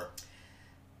 or?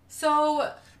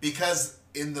 So. Because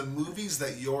in the movies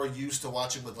that you're used to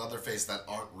watching with Leatherface that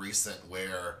aren't recent,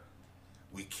 where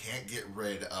we can't get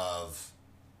rid of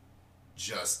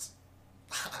just,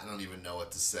 I don't even know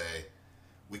what to say,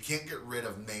 we can't get rid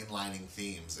of mainlining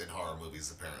themes in horror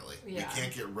movies, apparently. Yeah. We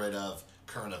can't get rid of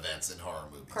current events in horror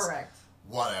movies. Correct.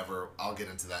 Whatever, I'll get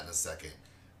into that in a second.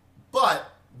 But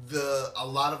a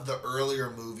lot of the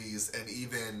earlier movies, and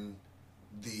even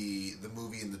the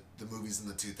movies in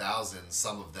the 2000s,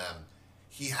 some of them,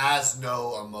 he has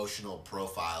no emotional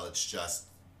profile. It's just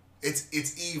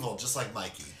It's evil, just like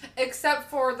Mikey. Except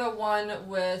for the one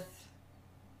with...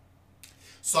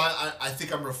 So I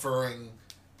think I'm referring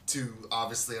to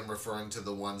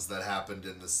the ones that happened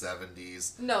in the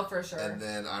 70s. No, for sure. And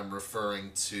then I'm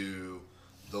referring to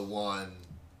the one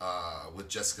with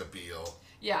Jessica Biel.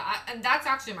 Yeah, and that's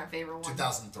actually my favorite one.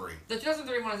 2003. The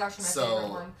 2003 one is actually my favorite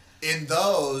one. In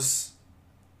those,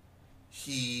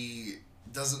 he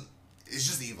doesn't... It's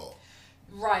just evil.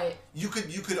 Right. You could.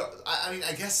 I mean,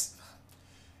 I guess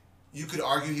you could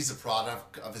argue he's a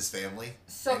product of his family.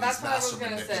 So and that's what I was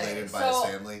going to say. Manipulated by his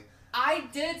family. I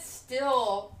did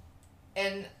still,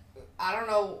 and I don't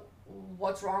know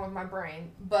what's wrong with my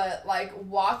brain, but like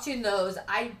watching those,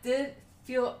 I did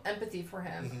feel empathy for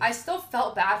him. Mm-hmm. I still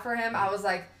felt bad for him. I was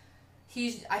like,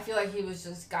 I feel like he was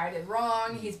just guided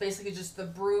wrong. Mm-hmm. He's basically just the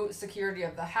brute security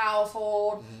of the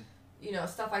household. Mm-hmm. You know,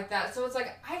 stuff like that. So it's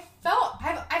like,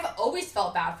 I've always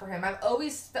felt bad for him. I've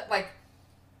always, like,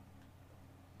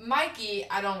 Mikey,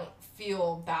 I don't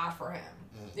feel bad for him.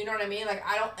 Mm. You know what I mean? Like,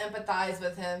 I don't empathize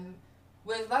with him.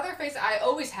 With Leatherface, I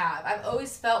always have. I've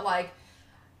always felt like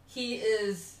he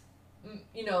is,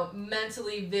 you know,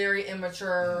 mentally very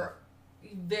immature,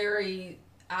 very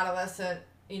adolescent,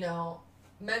 you know,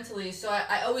 mentally. So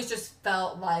I always just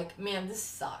felt like, man, this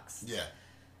sucks. Yeah.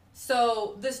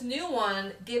 So this new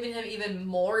one, giving him even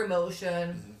more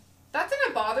emotion, that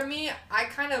didn't bother me. I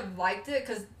kind of liked it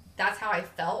because that's how I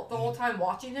felt the whole time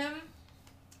watching him.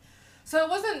 So it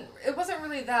wasn't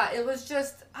really that. It was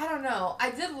just, I don't know.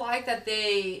 I did like that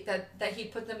that he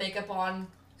put the makeup on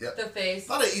the face.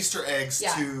 A lot of Easter eggs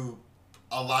to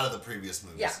a lot of the previous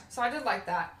movies. Yeah, so I did like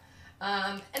that.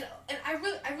 And I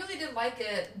really did like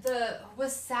it.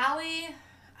 With Sally,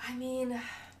 I mean,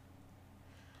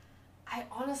 I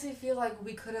honestly feel like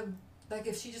we could have, like,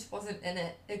 if she just wasn't in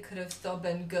it, it could have still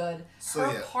been good. So,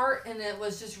 her part in it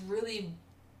was just really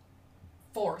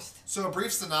forced. So a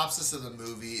brief synopsis of the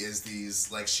movie is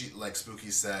these, like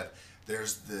Spooky said,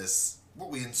 there's this what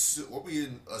we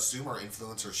assume are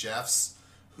influencer chefs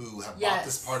who have bought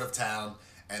this part of town,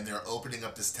 and they're opening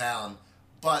up this town.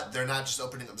 But they're not just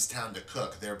opening up this town to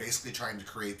cook. They're basically trying to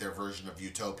create their version of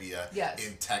Utopia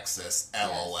in Texas.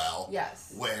 LOL.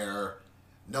 Yes. Where,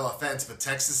 no offense, but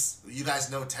Texas, you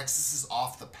guys know Texas is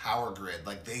off the power grid.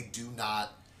 Like,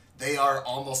 they are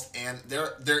almost,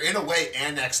 they're in a way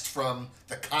annexed from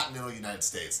the continental United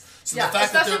States. So the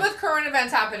fact especially with current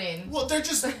events happening. Well, the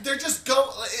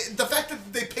fact that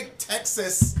they picked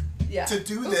Texas to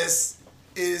do this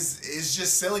is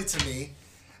just silly to me.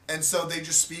 And so they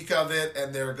just speak of it,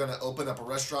 and they're going to open up a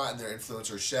restaurant, and they're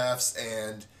influencer chefs,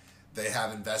 and they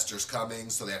have investors coming,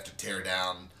 so they have to tear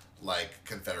down, like,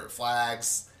 Confederate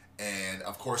flags. And,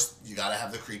 of course, you got to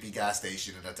have the creepy gas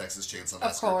station in a Texas Chainsaw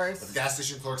Massacre. Of course. But the gas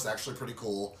station clerk's actually pretty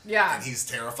cool. Yeah. And he's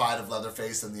terrified of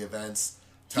Leatherface in the events.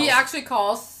 He actually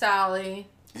calls Sally.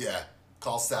 Yeah.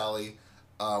 Calls Sally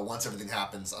once everything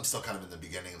happens. I'm still kind of in the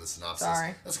beginning of the synopsis.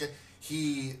 Sorry. That's okay.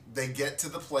 They get to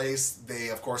the place. They,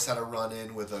 of course, had a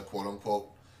run-in with a quote-unquote,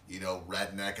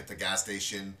 redneck at the gas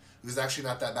station who's actually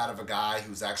not that bad of a guy,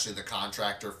 who's actually the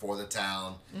contractor for the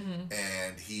town. Mm-hmm.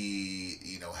 And he,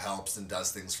 helps and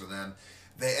does things for them.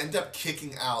 They end up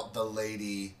kicking out the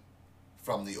lady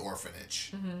from the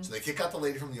orphanage. Mm-hmm. So they kick out the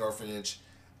lady from the orphanage.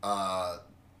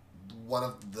 One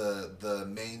of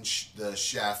the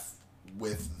chef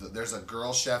there's a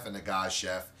girl chef and a guy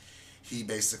chef. He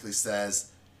basically says...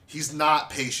 He's not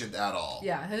patient at all.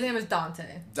 Yeah, his name is Dante.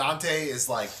 Dante is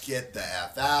like, get the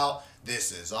F out.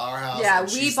 This is our house. Yeah,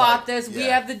 we bought this. Yeah. We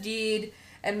have the deed.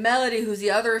 And Melody, who's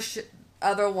the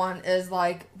other one, is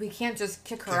like, we can't just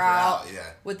kick her out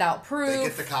without proof. They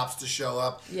get the cops to show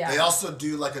up. Yeah. They also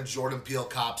do like a Jordan Peele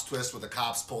cops twist where the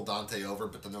cops pull Dante over,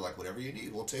 but then they're like, whatever you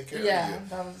need, we'll take care of you. Yeah,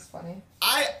 that was funny.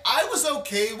 I was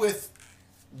okay with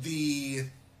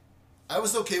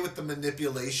the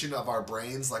manipulation of our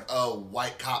brains, like, oh,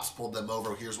 white cops pulled them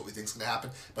over, here's what we think's going to happen,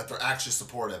 but they're actually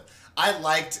supportive. I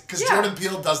liked, because Jordan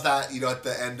Peele does that, at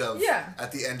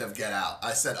the end of Get Out.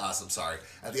 I said us, I'm sorry.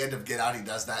 At the end of Get Out, he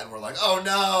does that, and we're like, oh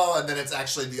no, and then it's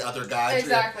actually the other guy.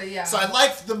 Exactly, yeah. So I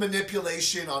liked the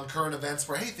manipulation on current events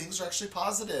where, hey, things are actually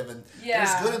positive, and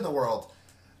there's good in the world.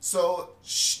 So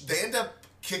they end up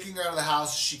kicking her out of the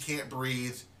house, she can't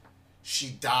breathe.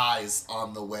 She dies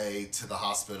on the way to the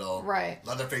hospital. Right.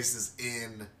 Leatherface is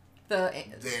in the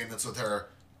ambulance with her,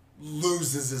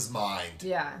 loses his mind.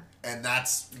 Yeah. And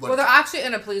that's what... Well, they're actually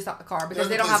in a police car because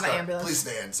they don't have an ambulance. Police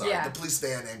van, sorry. Yeah. The police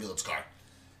van ambulance car.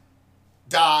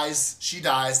 Dies. She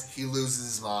dies. He loses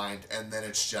his mind. And then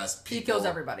it's just people... He kills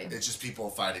everybody. It's just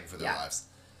people fighting for their lives.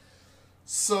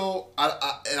 So,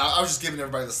 I was just giving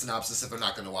everybody the synopsis if they're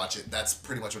not going to watch it. That's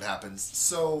pretty much what happens.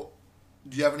 So,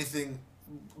 do you have anything...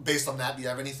 based on that, do you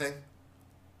have anything?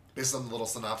 Based on the little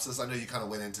synopsis? I know you kind of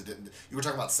went into... You were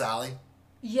talking about Sally?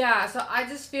 Yeah, so I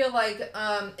just feel like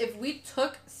if we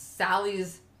took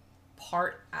Sally's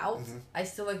part out, I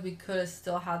feel like we could have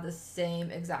still had the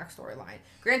same exact storyline.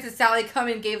 Granted, Sally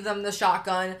coming gave them the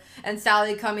shotgun, and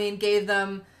Sally coming gave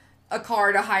them a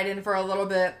car to hide in for a little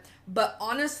bit. But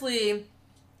honestly,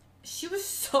 she was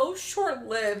so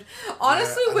short-lived.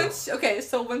 Honestly,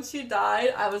 when she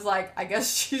died, I was like, I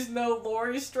guess she's no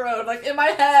Laurie Strode. Like, in my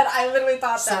head, I literally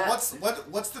thought that. So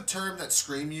what's the term that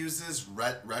Scream uses?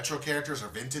 Retro characters or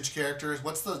vintage characters?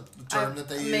 What's the term that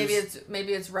they use?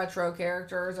 Maybe it's retro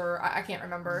characters, or I can't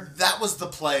remember. That was the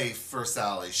play for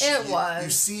Sally. It was. You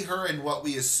see her in what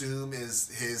we assume is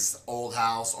his old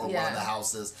house or one of the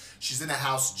houses. She's in a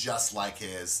house just like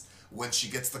his. When she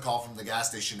gets the call from the gas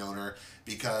station owner,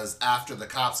 because after the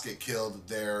cops get killed,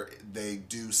 they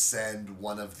do send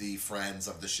one of the friends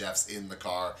of the chefs in the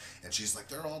car, and she's like,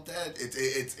 they're all dead.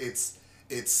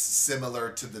 It's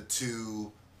similar to the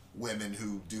two women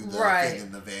who do the thing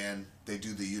in the van. They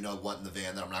do the you-know-what in the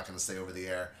van that I'm not going to say over the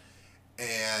air.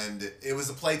 And it was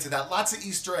a play to that. Lots of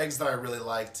Easter eggs that I really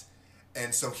liked.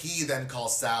 And so he then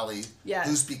calls Sally,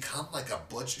 who's become like a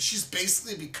butcher. She's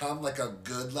basically become like a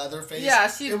good Leatherface. Yeah,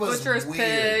 she butchers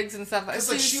pigs and stuff.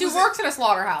 She works in a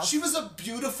slaughterhouse. She was a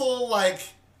beautiful,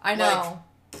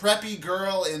 preppy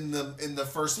girl in the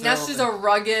first film. Now she's a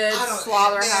rugged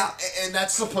slaughterhouse. And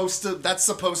that's supposed to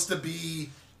be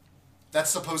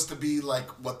like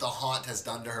what the haunt has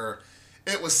done to her.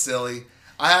 It was silly.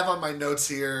 I have on my notes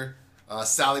here,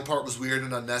 Sally part was weird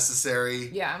and unnecessary.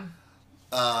 Yeah.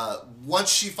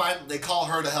 Once they call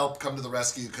her to help come to the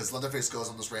rescue because Leatherface goes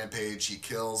on this rampage. He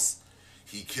kills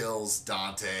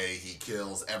Dante. He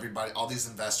kills everybody, all these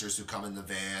investors who come in the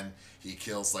van. He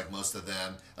kills most of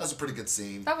them. That was a pretty good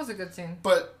scene. That was a good scene.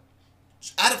 But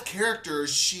out of character,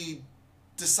 she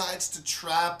decides to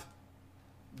trap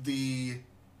the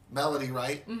Melody,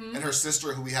 right? Mm-hmm. And her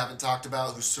sister, who we haven't talked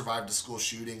about, who survived a school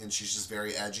shooting, and she's just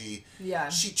very edgy. Yeah.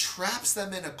 She traps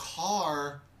them in a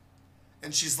car,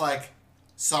 and she's like,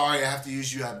 sorry, I have to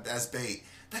use you as bait.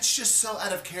 That's just so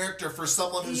out of character for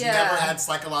someone who's never had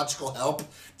psychological help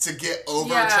to get over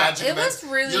tragic events. It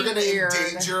was really You're going to weird.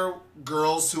 Endanger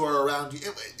girls who are around you.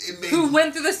 Who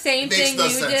went through the same thing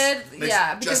you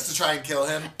did. Just to try and kill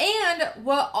him. And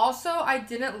what also I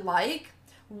didn't like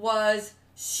was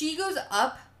she goes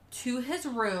up to his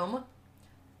room,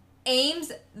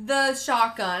 aims the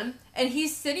shotgun, and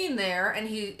he's sitting there,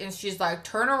 and she's like,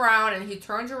 turn around, and he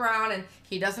turns around, and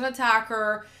he doesn't attack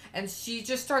her, and she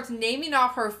just starts naming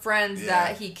off her friends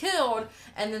that he killed,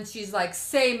 and then she's like,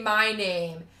 say my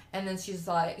name, and then she's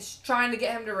trying to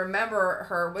get him to remember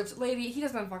her, which, lady, he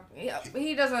doesn't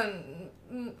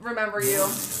remember you.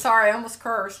 Sorry, I almost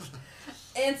cursed.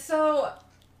 And so,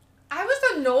 I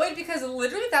was annoyed because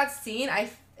literally that scene,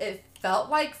 it felt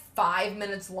like 5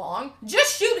 minutes long.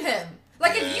 Just shoot him.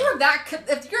 If you're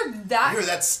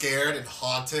that scared and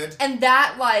haunted and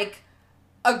that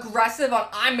aggressive on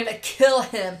I'm gonna kill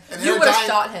him, and you would have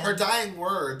shot him. Her dying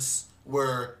words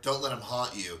were, "Don't let him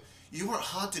haunt you." You weren't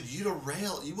haunted. You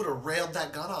would have railed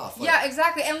that gun off. Yeah,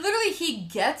 exactly. And literally, he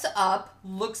gets up,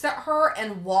 looks at her,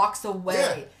 and walks away.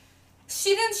 Yeah.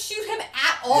 She didn't shoot him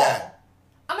at all. Yeah.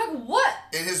 I'm like, what?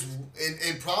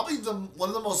 In probably one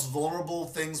of the most vulnerable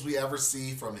things we ever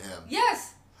see from him.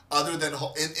 Yes. Other than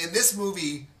in this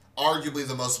movie, arguably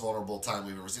the most vulnerable time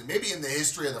we've ever seen. Maybe in the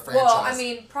history of the franchise. Well, I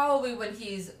mean, probably when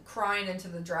he's crying into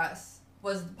the dress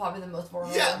was probably the most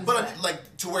vulnerable. Yeah, but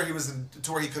to where he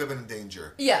could have been in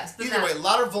danger. Yes. Either way, a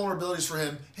lot of vulnerabilities for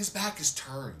him. His back is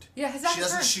turned. Yeah, his back is turned. She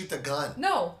doesn't shoot the gun.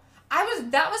 No.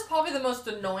 That was probably the most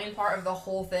annoying part of the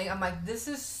whole thing. I'm like, this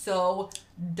is so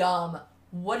dumb.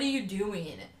 What are you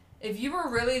doing? If you were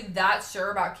really that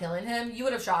sure about killing him, you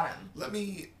would have shot him. Let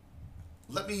me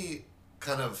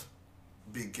kind of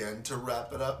begin to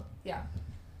wrap it up. Yeah.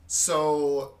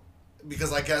 So,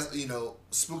 because I guess,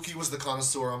 Spooky was the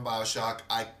connoisseur on Bioshock.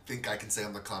 I think I can say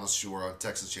I'm the connoisseur on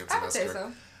Texas Chainsaw Massacre. I would say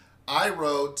so. I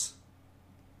wrote,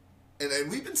 and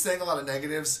we've been saying a lot of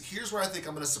negatives. Here's where I think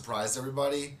I'm going to surprise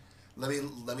everybody. Let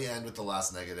me end with the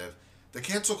last negative. The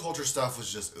cancel culture stuff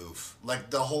was just oof.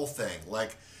 The whole thing.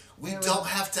 We don't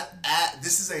have to add...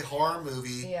 This is a horror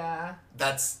movie. Yeah.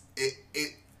 That's...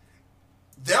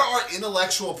 There are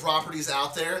intellectual properties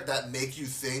out there that make you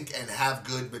think and have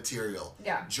good material.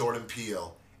 Yeah. Jordan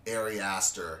Peele, Ari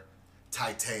Aster,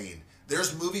 Titan.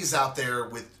 There's movies out there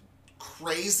with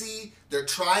crazy... They're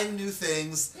trying new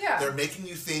things. Yeah. They're making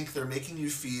you think. They're making you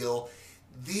feel.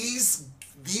 These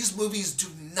movies do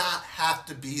not have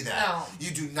to be that. No.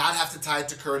 You do not have to tie it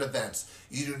to current events.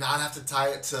 You do not have to tie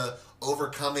it to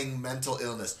overcoming mental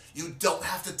illness. You don't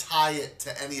have to tie it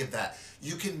to any of that.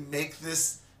 You can make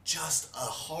this just a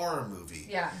horror movie.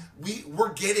 Yeah.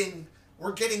 We're getting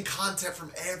content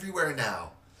from everywhere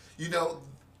now. You know,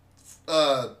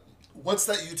 what's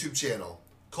that YouTube channel?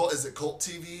 Is it Cult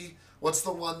TV? What's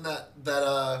the one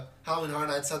that Halloween Horror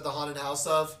Nights had the haunted house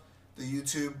of? The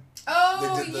YouTube.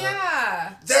 Oh,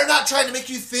 yeah. They're not trying to make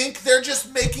you think. They're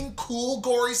just making cool,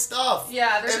 gory stuff.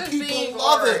 Yeah, they're and just people being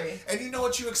love gory. it. And you know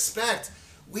what you expect.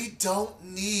 We don't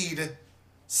need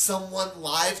someone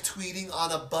live tweeting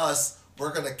on a bus,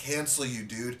 "We're going to cancel you,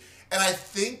 dude." And I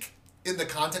think in the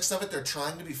context of it, they're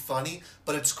trying to be funny,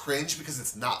 but it's cringe because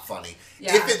it's not funny.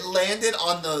 Yeah. If it landed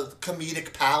on the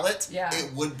comedic palette,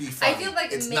 it would be funny. I feel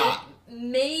like it's not.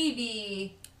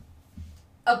 Maybe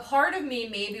a part of me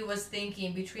maybe was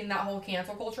thinking between that whole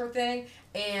cancel culture thing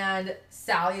and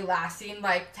Sally lasting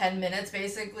like 10 minutes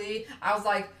basically, I was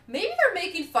like, maybe they're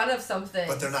making fun of something.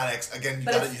 But they're not, you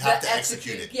have to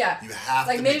execute it. Yeah. You have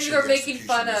like to maybe make sure they're making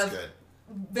fun of good.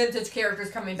 vintage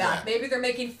characters coming back. Yeah. Maybe they're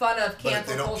making fun of cancel but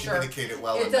they don't culture. Communicate it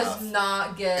well it enough. does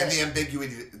not get... And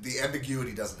the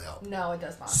ambiguity doesn't help. No, it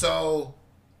does not. So,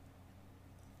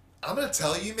 I'm going to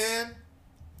tell you, man,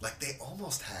 like they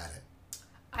almost had it.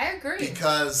 I agree.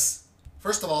 Because,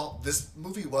 first of all, this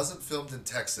movie wasn't filmed in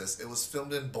Texas. It was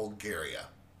filmed in Bulgaria.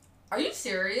 Are you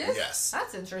serious? Yes.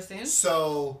 That's interesting.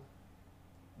 So,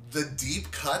 the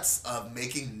deep cuts of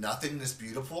making nothingness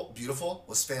beautiful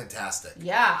was fantastic.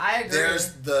 Yeah, I agree.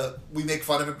 We make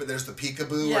fun of it, but there's the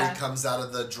peekaboo where he comes out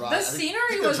of the dry... The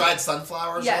scenery was... dried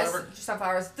sunflowers or whatever. Yes,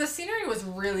 sunflowers. The scenery was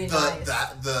really nice.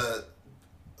 The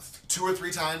 2 or 3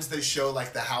 times they show,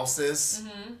 like, the houses...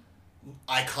 Mm-hmm.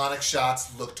 Iconic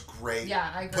shots, looked great.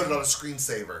 Yeah, I agree. Put it on a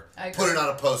screensaver. I agree. Put it on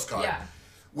a postcard. Yeah.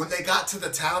 When they got to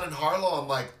the town in Harlow, I'm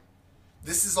like,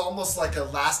 this is almost like a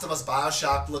Last of Us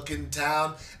Bioshock looking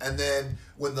town. And then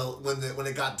when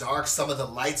it got dark, some of the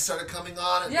lights started coming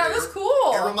on. And yeah, it was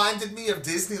cool. It reminded me of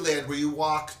Disneyland where you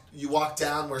walk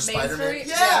down where Spider-Man.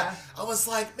 Yeah. I was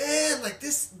like, man, like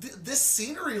this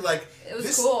scenery, like it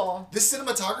was cool. This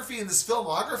cinematography and this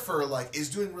filmographer like is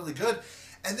doing really good.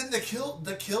 And then the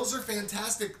kills are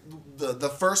fantastic. The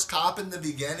first cop in the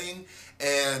beginning,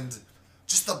 and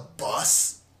just the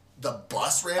bus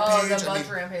rampage. Oh, the bus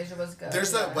rampage was good.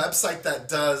 There's that website that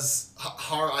does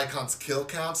horror icons kill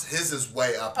counts. His is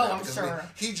way up now. I'm sure.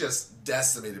 He just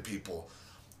decimated people.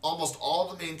 Almost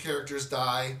all the main characters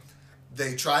die.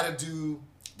 They try to do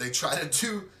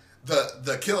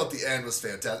the kill at the end was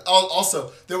fantastic. Oh,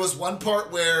 also, there was one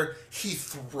part where he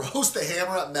throws the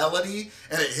hammer at Melody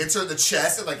and it hits her in the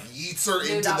chest and like yeets her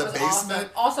into the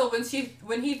basement. Awesome. Also,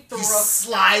 when he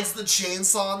slides the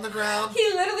chainsaw on the ground. He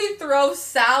literally throws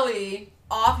Sally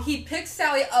off. He picks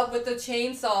Sally up with the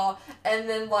chainsaw and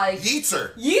then like yeets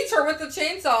her with the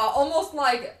chainsaw, almost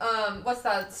like what's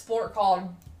that sport called?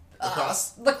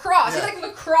 Lacrosse? Lacrosse. Yeah. He like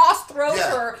lacrosse throws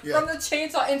her from the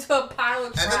chainsaw into a pile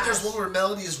of trash. And then there's one where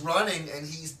Melody is running and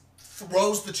he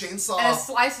throws the chainsaw. And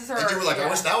slices her. And you were like, I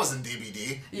wish that was in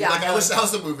DVD. Yeah. Like, I wish that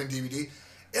was a moving DVD.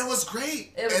 It was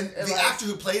great. The actor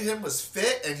who played him was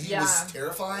fit and he was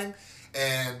terrifying.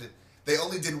 And they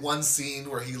only did one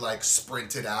scene where he like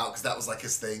sprinted out because that was like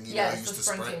his thing. You know, he used to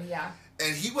sprint. Yeah.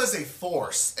 And he was a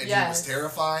force and he was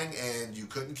terrifying and you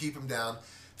couldn't keep him down.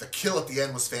 The kill at the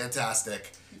end was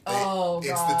fantastic. It's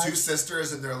the 2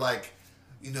 sisters, and they're like,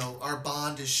 you know, our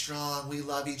bond is strong. We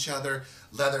love each other.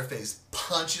 Leatherface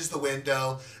punches the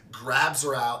window, grabs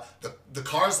her out. The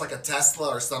car's like a Tesla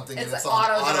or something, and it's on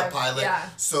autopilot. Yeah.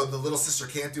 So the little sister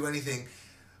can't do anything.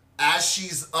 As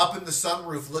she's up in the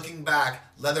sunroof looking back,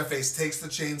 Leatherface takes the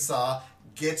chainsaw,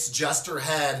 gets just her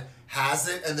head, has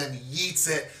it, and then yeets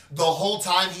it. The whole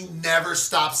time he never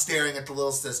stops staring at the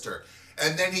little sister.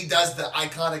 And then he does the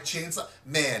iconic chainsaw.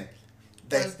 Man,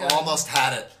 they almost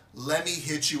had it. Let me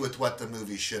hit you with what the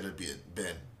movie should have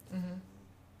been. Mm-hmm.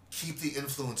 Keep the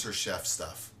influencer chef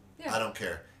stuff. Yeah. I don't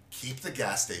care. Keep the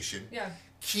gas station. Yeah.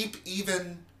 Keep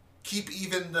even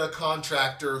the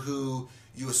contractor who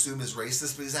you assume is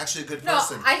racist, but he's actually a good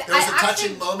person. There was a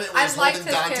touching moment when he's holding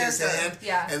Dante's hand,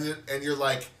 and you're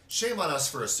like, shame on us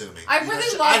for assuming. I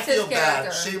really loved his character.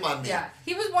 Bad. Shame on me. Yeah.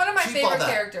 He was one of my favorite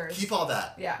characters. Keep all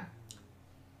that. Yeah.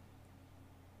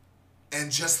 And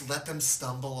just let them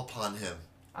stumble upon him.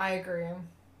 I agree.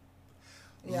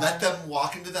 Yeah. Let them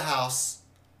walk into the house,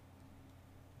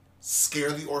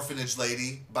 scare the orphanage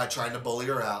lady by trying to bully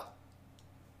her out.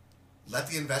 Let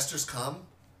the investors come,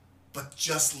 but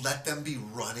just let them be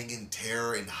running in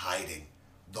terror and hiding.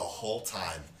 the whole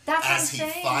time. That's as what he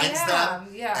I'm saying. finds them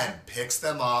Yeah. and picks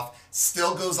them off,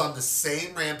 still goes on the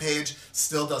same rampage,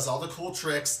 still does all the cool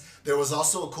tricks. There was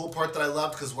also a cool part that I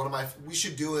loved because we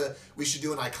should do an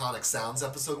iconic sounds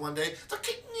episode one day.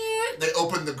 They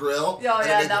opened the grill. Oh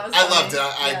yeah, that was funny. I loved it.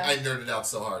 Yeah. I nerded out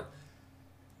so hard.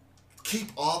 Keep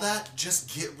all that.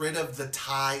 Just get rid of the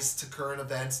ties to current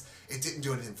events. It didn't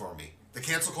do anything for me. The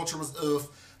cancel culture was oof.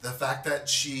 The fact that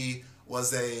she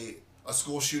was a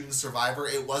school shooting survivor,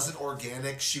 it wasn't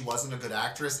organic. She wasn't a good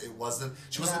actress. She wasn't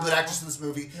a good actress in this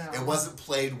movie. No. It wasn't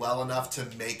played well enough to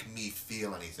make me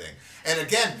feel anything. And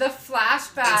again, The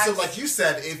flashbacks. and so like you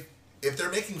said, if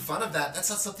they're making fun of that, that's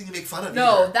not something you make fun of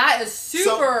No, either. that is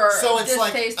super so it's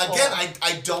like, distasteful. again,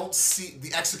 I don't see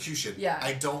the execution. Yeah.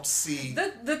 I don't see...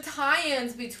 The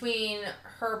tie-ins between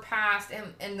her past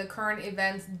and the current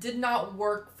events did not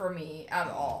work for me at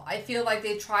all. I feel like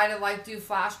they try to like do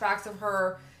flashbacks of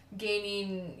her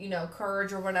gaining,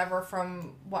 courage or whatever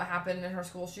from what happened in her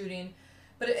school shooting.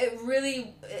 But it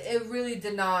really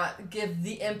did not give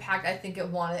the impact I think it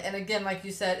wanted. And again, like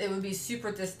you said, it would be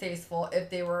super distasteful if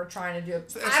they were trying to do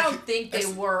it. So I don't think they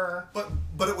were.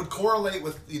 But it would correlate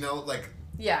with,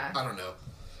 Yeah. I don't know.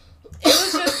 It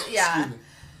was just, yeah.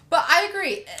 But I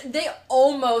agree.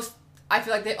 I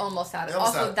feel like they almost had it.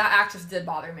 Also, that actress did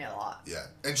bother me a lot. Yeah.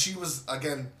 And she was,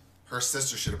 again, her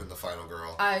sister should have been the final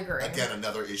girl. I agree. Again,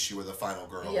 another issue where the final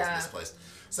girl was misplaced.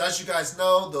 So as you guys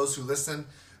know, those who listen,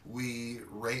 we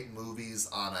rate movies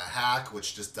on a hack,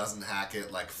 which just doesn't hack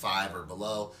it, like 5 or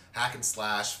below. Hack and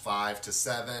slash, 5 to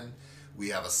 7. We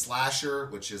have a slasher,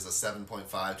 which is a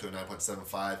 7.5 to a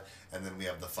 9.75. And then we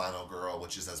have the final girl,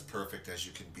 which is as perfect as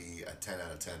you can be, a 10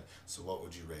 out of 10. So what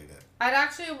would you rate it?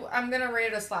 I'm going to rate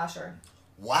it a slasher.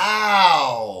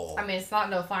 Wow. I mean, it's not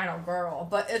no final girl,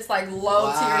 but it's like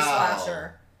low tier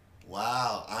slasher.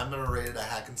 Wow. I'm going to rate it a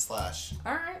hack and slash.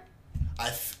 All right.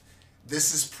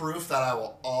 This is proof that I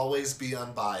will always be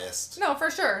unbiased. No, for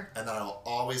sure. And that I will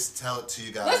always tell it to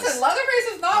you guys. Listen,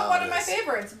 Leatherface is not one of my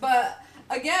favorites, but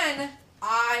again,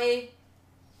 I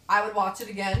would watch it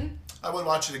again. I would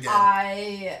watch it again.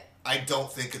 I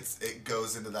don't think it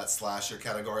goes into that slasher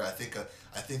category. I think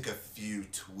a few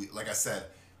like I said,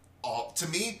 to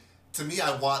me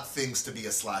I want things to be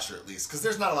a slasher at least because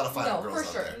there's not a lot of final girls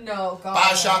out there. No, God.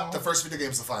 Bioshock, the first video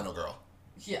game is the final girl.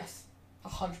 Yes.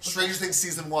 100%. Stranger Things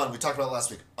Season 1, we talked about it last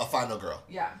week, a final girl.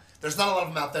 Yeah. There's not a lot of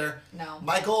them out there. No.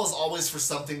 My goal is always for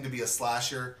something to be a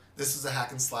slasher. This is a hack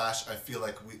and slash. I feel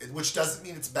like which doesn't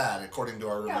mean it's bad according to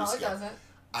our review No, scale. it doesn't.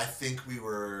 I think we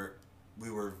were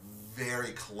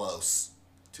very close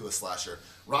to a slasher.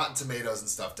 Rotten Tomatoes and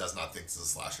stuff does not think it's a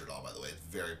slasher at all, by the way. It's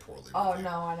very poorly reviewed. Oh, no,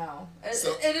 I know.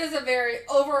 It is a very...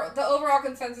 The overall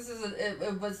consensus is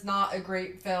it was not a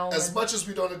great film. As much as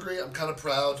we don't agree, I'm kind of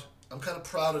proud. I'm kind of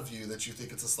proud of you that you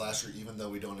think it's a slasher, even though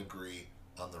we don't agree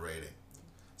on the rating.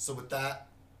 So with that,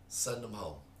 send them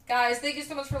home. Guys, thank you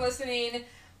so much for listening.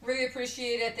 Really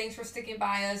appreciate it. Thanks for sticking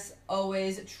by us.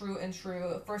 Always true and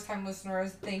true. First-time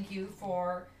listeners, thank you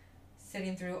for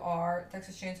sitting through our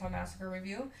Texas Chainsaw Massacre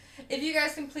review. If you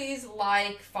guys can please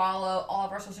follow all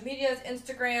of our social medias,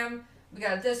 Instagram, we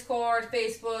got a Discord,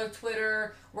 Facebook,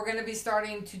 Twitter. We're going to be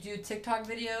starting to do TikTok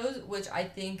videos, which I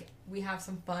think we have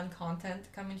some fun content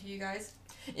coming to you guys.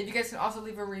 If you guys can also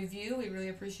leave a review, we really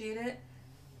appreciate it.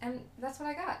 And that's what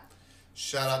I got.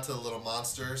 Shout out to the little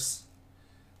monsters.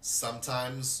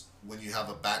 Sometimes when you have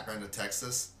a background in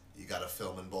Texas, you got to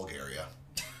film in Bulgaria.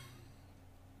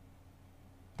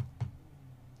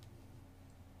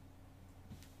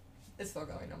 It's still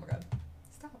going. Oh my God.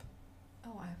 Stop.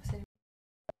 Oh, I was saying.